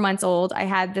 4 months old. I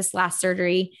had this last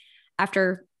surgery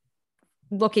after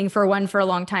looking for one for a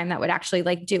long time that would actually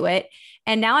like do it.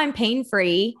 And now I'm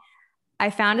pain-free. I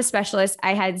found a specialist.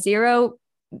 I had 0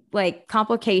 like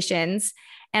complications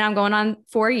and I'm going on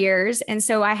 4 years. And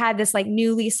so I had this like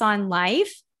new lease on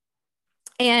life.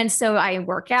 And so I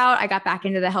work out. I got back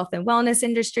into the health and wellness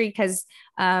industry because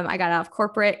I got out of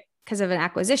corporate because of an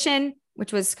acquisition,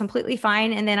 which was completely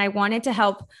fine. And then I wanted to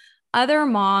help other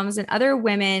moms and other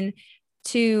women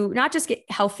to not just get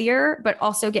healthier, but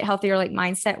also get healthier, like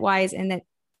mindset wise, and that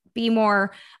be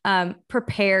more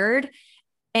prepared.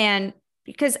 And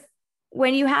because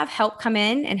when you have help come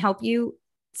in and help you,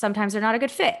 sometimes they're not a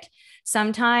good fit.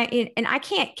 Sometimes, and I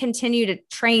can't continue to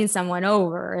train someone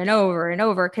over and over and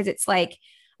over because it's like,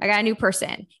 I got a new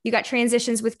person. You got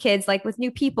transitions with kids, like with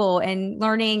new people and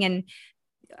learning and,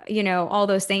 you know, all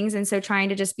those things. And so trying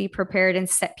to just be prepared and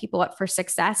set people up for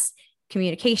success.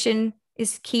 Communication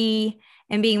is key,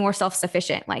 and being more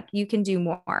self-sufficient. Like you can do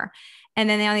more. And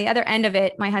then on the other end of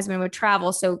it, my husband would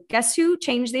travel. So guess who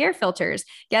changed the air filters?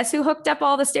 Guess who hooked up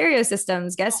all the stereo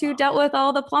systems? Guess who dealt with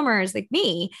all the plumbers? Like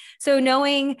me. So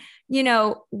knowing, you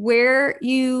know, where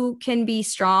you can be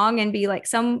strong and be like,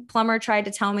 some plumber tried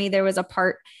to tell me there was a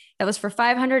part that was for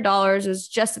 $500. It was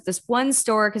just at this one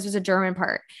store because it was a German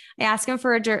part. I asked him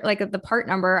for the part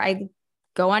number. I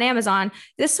go on Amazon.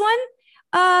 This one,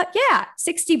 yeah,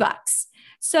 $60.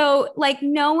 So like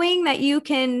knowing that you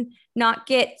can not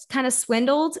get kind of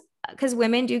swindled, because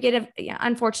women do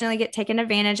unfortunately get taken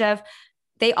advantage of.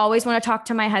 They always want to talk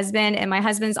to my husband, and my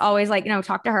husband's always like,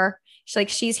 talk to her. She's like,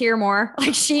 she's here more.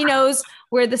 Like she knows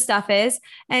where the stuff is.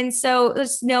 And so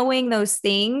just knowing those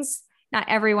things, not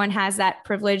everyone has that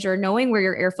privilege, or knowing where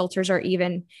your air filters are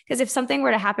even, because if something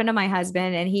were to happen to my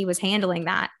husband and he was handling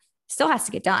that, still has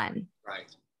to get done.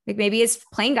 Right. Like maybe his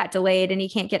plane got delayed and he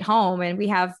can't get home and we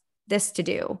have this to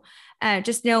do.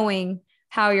 Just knowing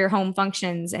how your home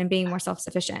functions and being more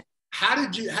self-sufficient. How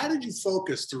did you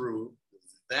focus through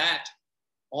that,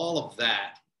 all of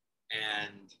that,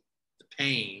 and the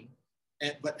pain?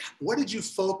 But what did you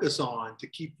focus on to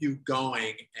keep you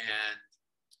going and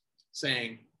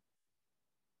saying,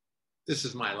 this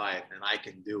is my life and I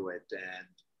can do it?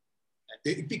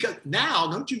 And because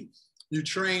now, don't you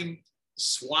train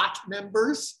SWAT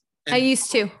members? I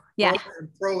used to, yeah.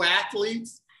 Pro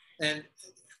athletes, and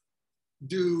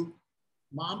do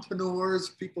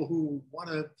mompreneurs, people who want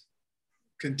to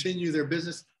continue their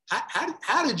business.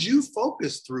 How did you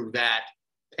focus through that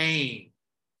pain?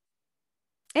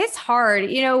 It's hard.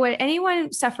 When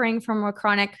anyone suffering from a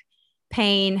chronic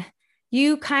pain,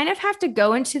 you kind of have to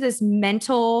go into this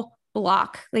mental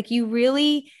block. Like you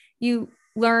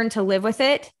learn to live with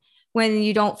it when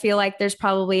you don't feel like there's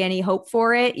probably any hope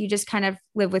for it. You just kind of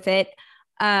live with it.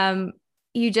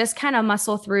 You just kind of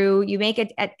muscle through. You make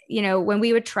it when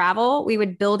we would travel, we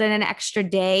would build in an extra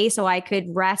day so I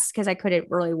could rest, because I couldn't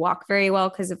really walk very well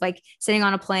because of like sitting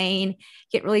on a plane,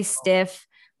 get really stiff.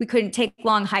 We couldn't take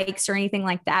long hikes or anything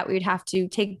like that. We would have to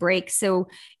take breaks. So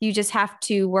you just have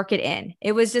to work it in.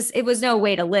 It was no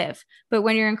way to live. But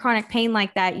when you're in chronic pain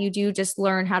like that, you do just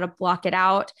learn how to block it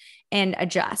out and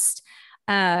adjust,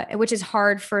 which is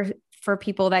hard for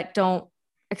people that don't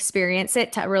experience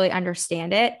it to really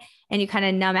understand it. And you kind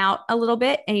of numb out a little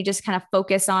bit and you just kind of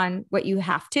focus on what you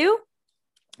have to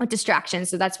with distractions.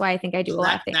 So that's why I think I do a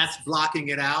lot of things. That's blocking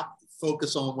it out.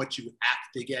 Focus on what you have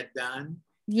to get done.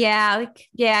 Yeah.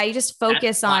 You just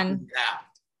focus on,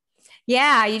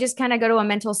 you just kind of go to a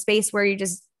mental space where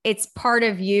it's part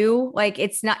of you. Like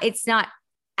it's not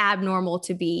abnormal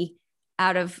to be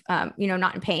out of,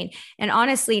 not in pain. And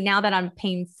honestly, now that I'm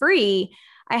pain-free,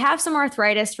 I have some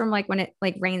arthritis from like when it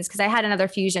like rains, because I had another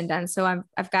fusion done. So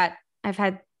I've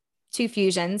had 2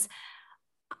 fusions.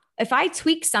 If I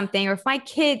tweak something, or if my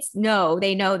kids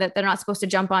they know that they're not supposed to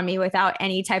jump on me without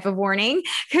any type of warning,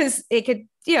 because it could,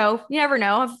 you never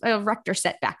know, a rector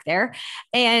set back there.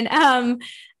 And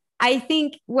I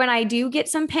think when I do get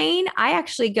some pain, I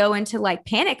actually go into like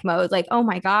panic mode. Like, oh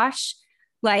my gosh,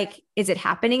 like, is it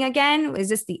happening again? Is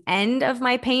this the end of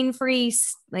my pain-free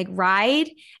like ride?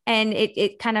 And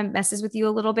it kind of messes with you a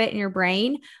little bit in your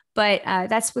brain, but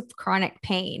that's with chronic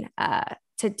pain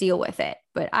to deal with it.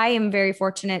 But I am very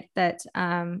fortunate that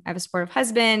I have a supportive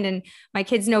husband and my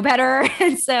kids know better.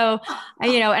 And so,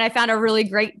 and I found a really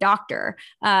great doctor.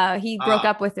 He broke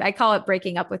up with, I call it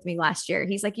breaking up with me last year.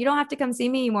 He's like, you don't have to come see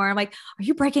me anymore. I'm like, are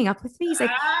you breaking up with me? He's like,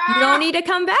 you don't need to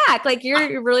come back. Like you're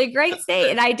in a really great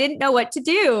state. And I didn't know what to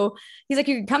do. He's like,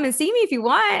 you can come and see me if you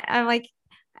want. I'm like,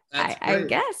 I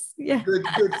guess. Yeah. Good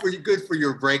for you. Good for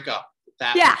your breakup.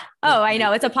 Yeah. Oh, I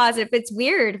know. It's a positive. It's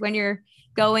weird when you're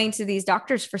going to these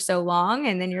doctors for so long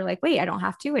and then you're like, wait, I don't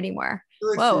have to anymore.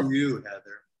 Good for you,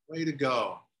 Heather. Way to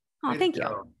go. Oh, thank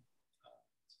you.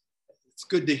 It's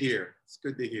good to hear. It's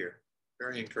good to hear.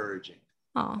 Very encouraging.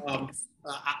 Oh,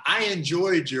 I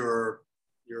enjoyed your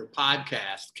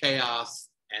podcast, Chaos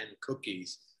and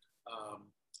Cookies.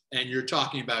 And you're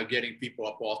talking about getting people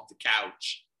up off the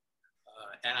couch.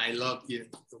 And I love you.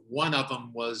 One of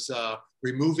them was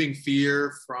removing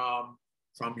fear from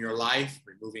your life,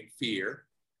 removing fear.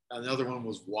 Another one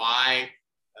was why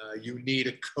you need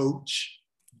a coach,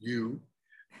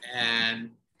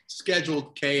 and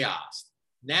scheduled chaos.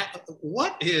 Now,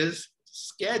 what is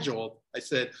scheduled? I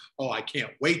said, oh, I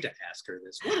can't wait to ask her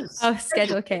this. What is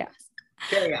scheduled chaos?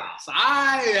 Chaos.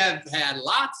 I have had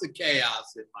lots of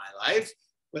chaos in my life,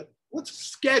 but what's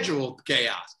scheduled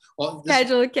chaos? Well,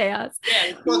 scheduled chaos. Yeah,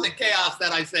 it wasn't chaos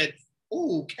that I said,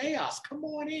 oh, chaos, come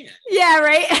on in. Yeah,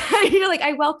 right. You're like,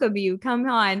 I welcome you. Come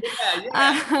on.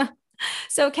 Yeah.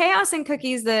 So Chaos and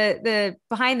Cookies, the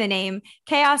behind the name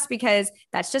Chaos, because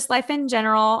that's just life in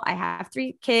general. I have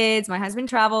 3 kids, my husband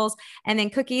travels, and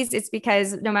then Cookies, it's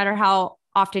because no matter how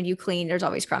often you clean, there's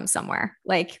always crumbs somewhere,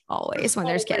 like always when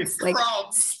there's kids, like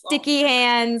sticky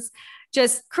hands,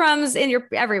 just crumbs in your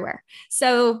everywhere.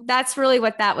 So that's really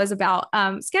what that was about.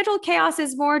 Scheduled chaos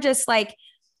is more just like,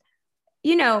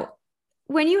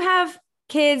 when you have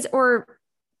kids or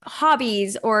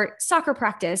hobbies or soccer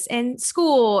practice and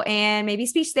school and maybe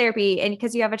speech therapy. And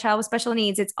because you have a child with special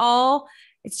needs, it's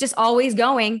just always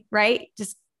going, right?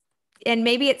 And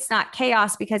maybe it's not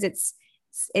chaos because it's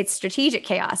strategic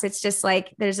chaos. It's just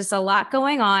like, there's just a lot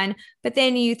going on, but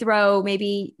then you throw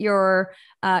maybe your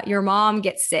mom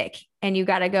gets sick and you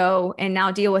got to go and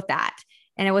now deal with that.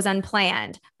 And it was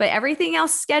unplanned, but everything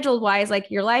else scheduled wise, like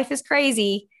your life is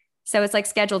crazy. So it's like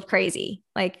scheduled crazy.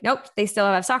 Like, nope, they still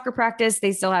have soccer practice.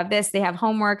 They still have this, they have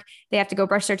homework. They have to go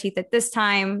brush their teeth at this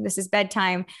time. This is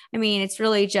bedtime. I mean, it's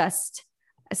really just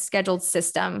a scheduled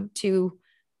system to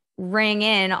ring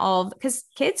in because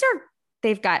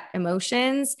they've got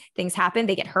emotions, things happen,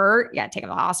 they get hurt. You got to take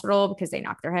them to the hospital because they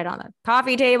knock their head on the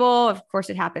coffee table. Of course,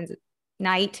 it happens at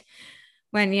night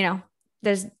when,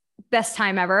 there's best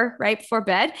time ever, right before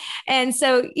bed. And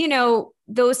so,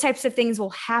 those types of things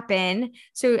will happen.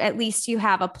 So at least you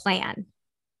have a plan.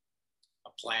 A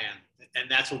plan.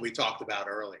 And that's what we talked about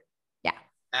earlier. Yeah.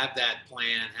 Have that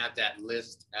plan, have that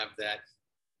list, have that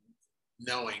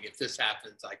knowing if this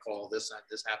happens, I call this,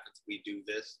 this happens, we do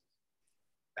this.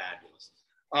 Fabulous.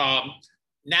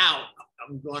 Now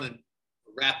I'm going to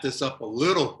wrap this up a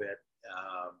little bit,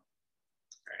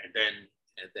 and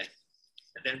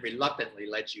then reluctantly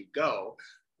let you go.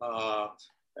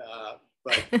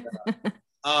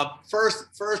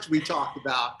 First we talked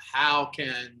about how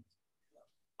can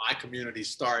my community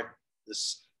start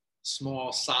this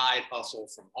small side hustle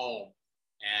from home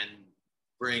and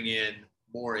bring in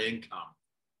more income.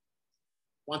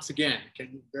 Once again,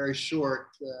 very short,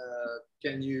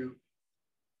 can you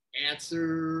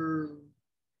answer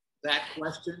that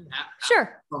question?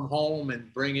 Sure. From home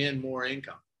and bring in more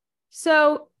income.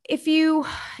 So it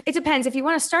depends. If you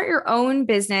want to start your own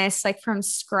business, like from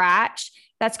scratch,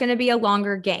 that's going to be a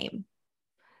longer game.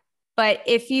 But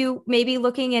if you maybe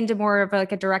looking into more of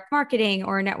like a direct marketing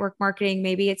or a network marketing,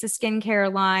 maybe it's a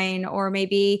skincare line, or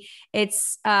maybe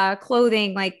it's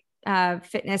clothing, like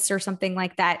fitness or something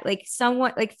like that, like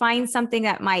somewhat like find something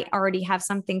that might already have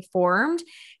something formed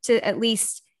to at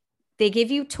least they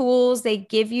give you tools, they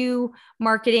give you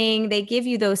marketing, they give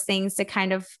you those things to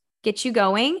kind of get you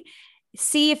going.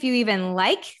 See if you even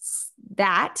like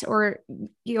that, or,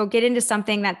 get into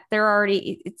something that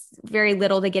it's very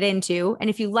little to get into. And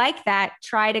if you like that,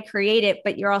 try to create it,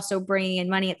 but you're also bringing in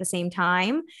money at the same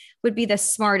time would be the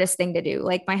smartest thing to do.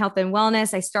 Like my health and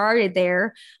wellness, I started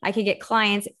there. I could get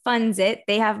clients, it funds it.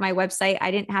 They have my website.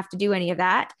 I didn't have to do any of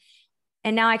that.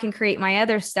 And now I can create my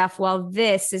other stuff while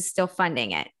this is still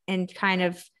funding it and kind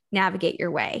of navigate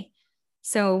your way.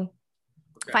 So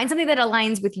find something that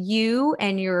aligns with you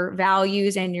and your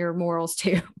values and your morals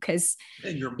too.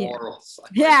 And your morals.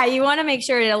 Yeah. You want to make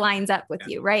sure it aligns up with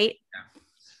you, right? Yeah.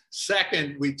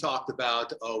 Second, we talked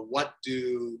about what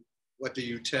do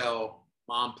you tell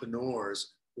mompreneurs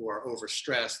who are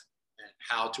overstressed and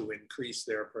how to increase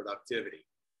their productivity?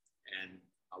 And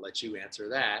I'll let you answer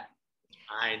that.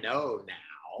 I know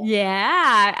now.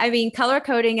 Yeah. I mean, color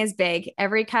coding is big.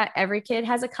 Every kid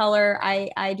has a color.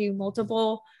 I do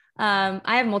multiple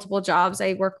I have multiple jobs.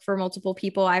 I work for multiple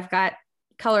people. I've got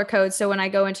color codes. So when I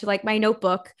go into like my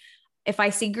notebook, if I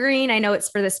see green, I know it's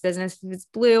for this business. If it's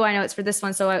blue, I know it's for this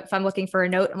one. So if I'm looking for a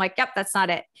note, I'm like, yep, that's not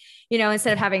it.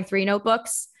 Instead of having 3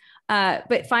 notebooks,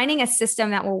 but finding a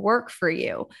system that will work for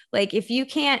you. Like if you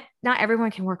can't, not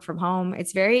everyone can work from home.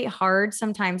 It's very hard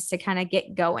sometimes to kind of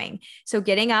get going. So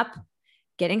getting up,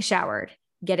 getting showered,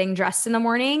 getting dressed in the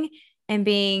morning, and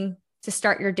to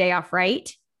start your day off right,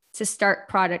 to start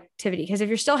productivity. Because if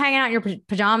you're still hanging out in your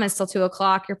pajamas till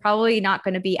 2:00, you're probably not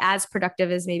going to be as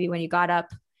productive as maybe when you got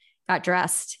up, got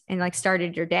dressed, and like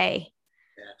started your day.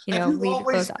 Yeah. Have you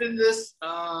always been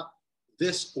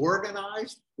this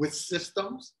organized with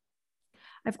systems?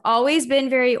 I've always been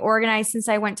very organized since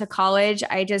I went to college.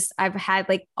 I've had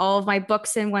like all of my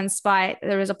books in one spot.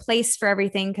 There was a place for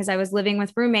everything because I was living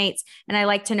with roommates and I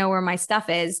like to know where my stuff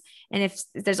is. And if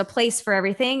there's a place for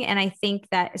everything, and I think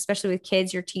that especially with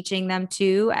kids, you're teaching them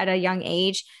too at a young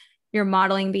age, you're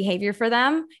modeling behavior for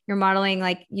them. You're modeling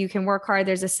like you can work hard.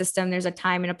 There's a system, there's a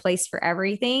time and a place for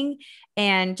everything.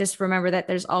 And just remember that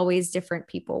there's always different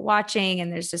people watching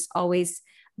and there's just always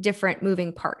different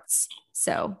moving parts.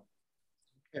 So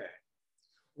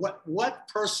what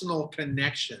personal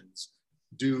connections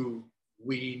do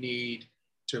we need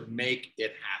to make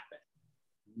it happen,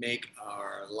 make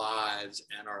our lives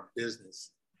and our business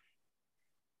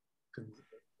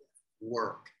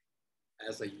work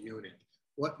as a unit?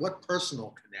 What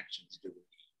personal connections do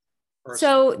we need?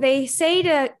 So they say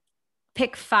to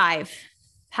pick 5,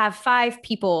 have 5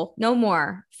 people, no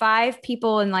more, 5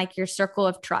 people in like your circle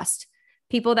of trust.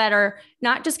 People that are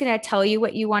not just going to tell you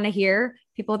what you want to hear,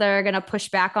 people that are going to push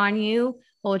back on you,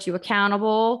 hold you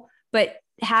accountable, but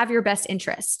have your best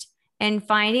interest, and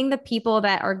finding the people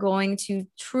that are going to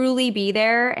truly be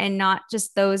there and not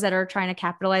just those that are trying to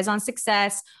capitalize on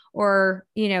success or,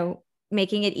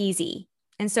 making it easy.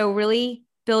 And so really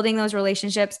building those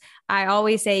relationships. I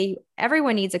always say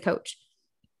everyone needs a coach.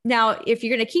 Now, if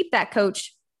you're going to keep that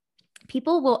coach,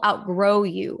 people will outgrow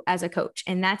you as a coach,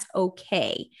 and that's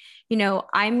okay.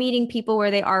 I'm meeting people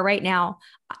where they are right now.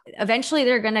 Eventually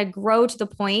they're going to grow to the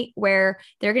point where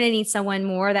they're going to need someone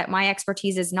more that my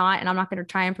expertise is not, and I'm not going to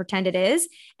try and pretend it is,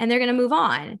 and they're going to move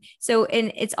on. So,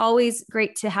 and it's always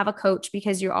great to have a coach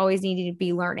because you're always needing to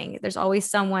be learning. There's always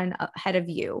someone ahead of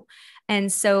you.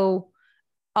 And so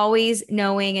always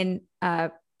knowing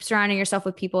and surrounding yourself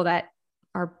with people that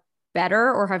are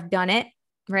better or have done it.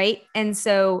 Right. And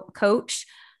so coach,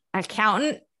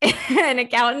 accountant, an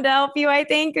accountant to help you, I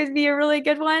think would be a really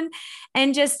good one.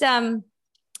 And just a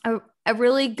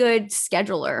really good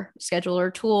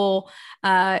scheduler tool,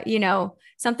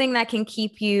 something that can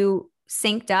keep you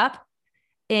synced up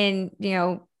and,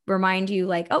 remind you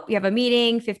like, oh, you have a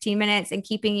meeting, 15 minutes, and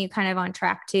keeping you kind of on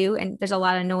track too. And there's a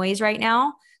lot of noise right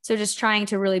now. So just trying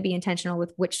to really be intentional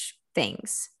with which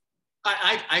things.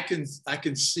 I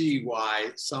can see why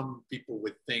some people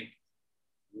would think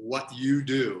what you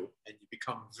do and you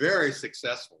become very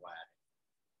successful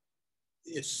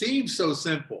at it. It seems so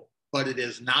simple, but it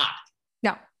is not.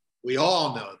 No. We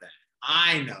all know that.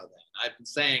 I know that. I've been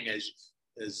saying as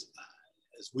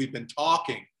we've been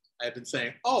talking, I've been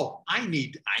saying, oh, I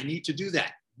need to do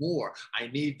that more. I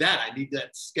need that. I need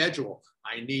that schedule.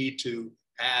 I need to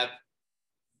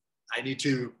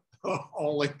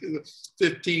only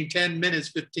 15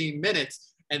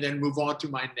 minutes, and then move on to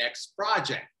my next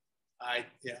project.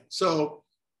 So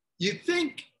you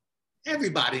think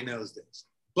everybody knows this,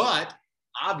 but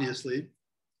obviously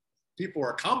people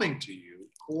are coming to you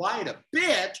quite a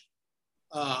bit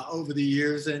over the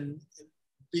years, and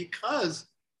because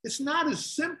it's not as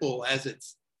simple as it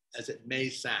may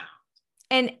sound.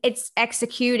 And it's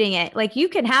executing it. Like you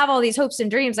can have all these hopes and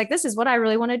dreams, like this is what I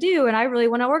really want to do. And I really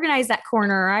want to organize that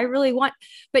corner.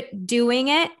 But doing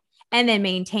it and then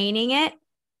maintaining it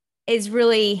is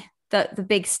really the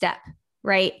big step.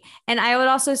 Right. And I would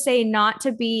also say not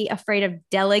to be afraid of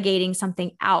delegating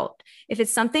something out. If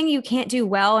it's something you can't do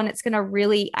well, and it's going to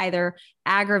really either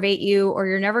aggravate you or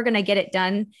you're never going to get it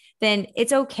done, then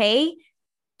it's okay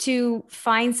to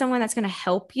find someone that's going to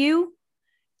help you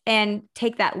and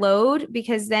take that load,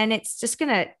 because then it's just going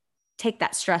to take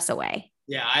that stress away.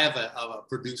 Yeah, I have a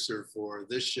producer for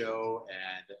this show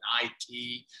and an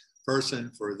IT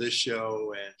person for this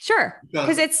show. And sure,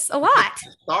 because it's a lot. I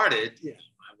started, I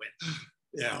went,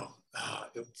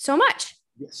 so much.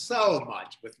 So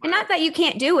much. And not that you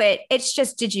can't do it. It's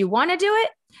just, did you want to do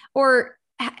it? Or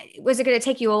was it going to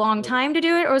take you a long time to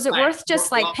do it? Or is it worth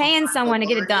just like paying someone to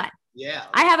get it done? Yeah.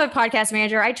 I have a podcast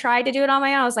manager. I tried to do it on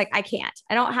my own. I was like, I can't.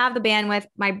 I don't have the bandwidth.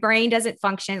 My brain doesn't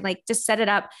function. Like, just set it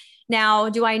up. Now,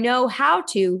 do I know how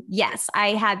to? Yes.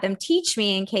 I had them teach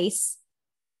me in case.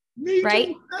 Me right?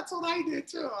 Too. That's what I did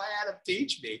too. I had them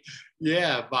teach me.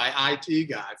 Yeah, my IT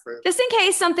guy. Just in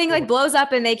case something like blows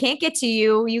up and they can't get to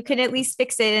you, you can at least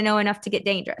fix it and know enough to get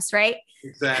dangerous, right?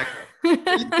 Exactly.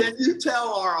 Can you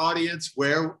tell our audience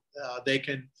where they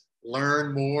can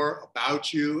learn more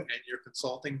about you and your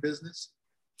consulting business?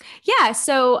 Yeah.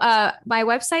 So my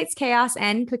website's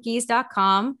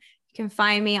chaosandcookies.com. You can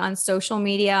find me on social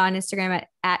media, on Instagram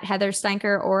at Heather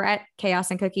Steinker or at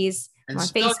Chaos and Cookies. And on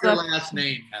spell Facebook. your last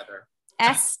name, Heather.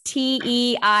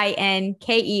 Steinker.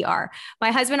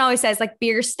 My husband always says like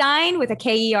Bierstein with a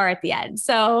K-E-R at the end.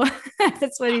 So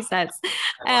that's what he says.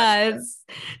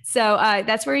 So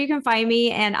that's where you can find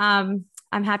me. And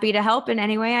I'm happy to help in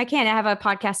any way I can. I have a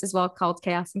podcast as well called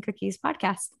Chaos and Cookies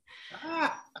Podcast.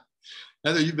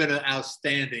 Heather, you've been an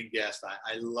outstanding guest.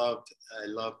 I loved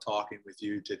talking with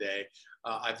you today.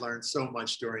 I've learned so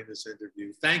much during this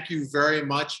interview. Thank you very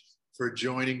much for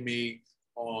joining me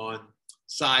on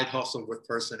Side Hustle with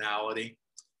Personality.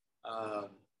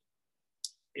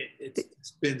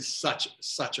 It's been such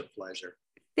a pleasure.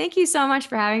 Thank you so much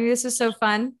for having me. This was so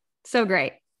fun. So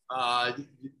great.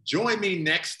 Join me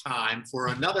next time for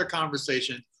another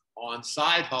conversation on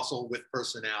Side Hustle with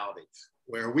Personality,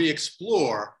 where we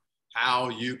explore how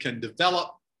you can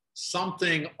develop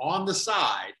something on the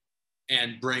side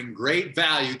and bring great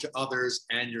value to others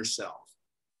and yourself.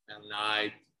 And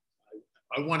I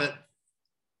want to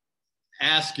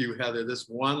ask you, Heather, this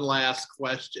one last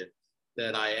question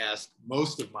that I ask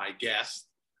most of my guests,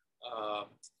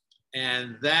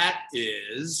 and that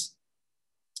is,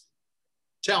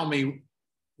 tell me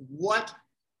what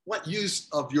use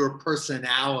of your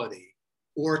personality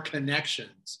or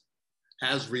connections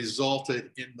has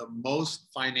resulted in the most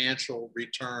financial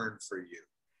return for you?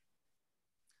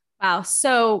 Wow.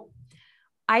 So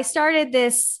I started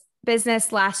this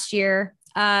business last year.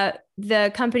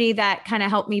 The company that kind of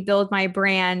helped me build my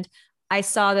brand, I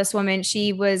saw this woman.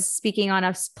 She was speaking on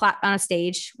a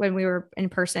stage when we were in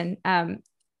person.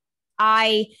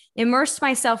 I immersed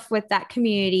myself with that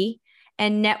community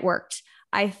and networked.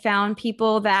 I found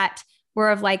people that were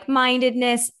of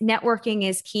like-mindedness. Networking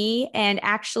is key. And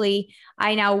actually,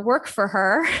 I now work for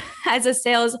her as a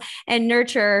sales and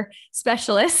nurture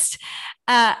specialist,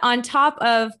 on top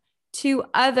of two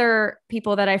other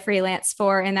people that I freelance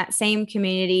for in that same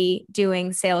community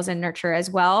doing sales and nurture as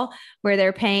well, where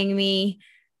they're paying me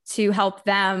to help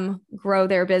them grow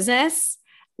their business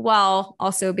while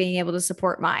also being able to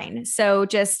support mine. So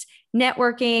just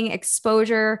networking,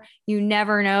 exposure, you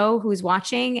never know who's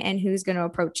watching and who's going to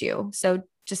approach you. So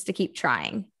just to keep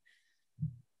trying.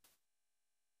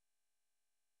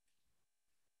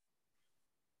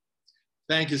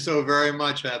 Thank you so very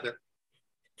much, Heather.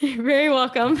 You're very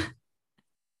welcome.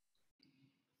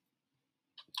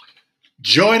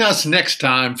 Join us next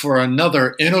time for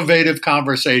another innovative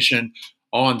conversation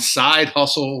on Side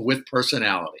Hustle with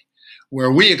Personality,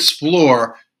 where we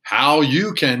explore how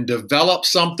you can develop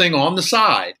something on the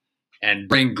side and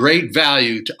bring great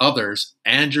value to others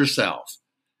and yourself.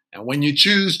 And when you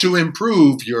choose to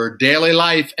improve your daily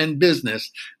life and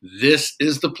business, this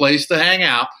is the place to hang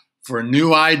out for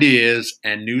new ideas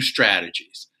and new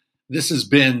strategies. This has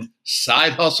been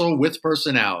Side Hustle with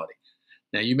Personality.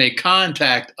 Now, you may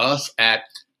contact us at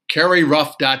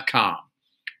kerryruff.com.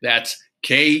 That's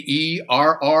KERRYRUFF,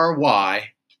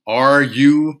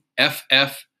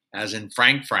 as in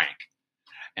Frank.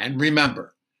 And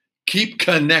remember, keep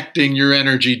connecting your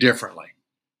energy differently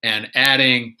and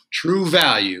adding true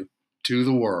value to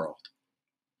the world.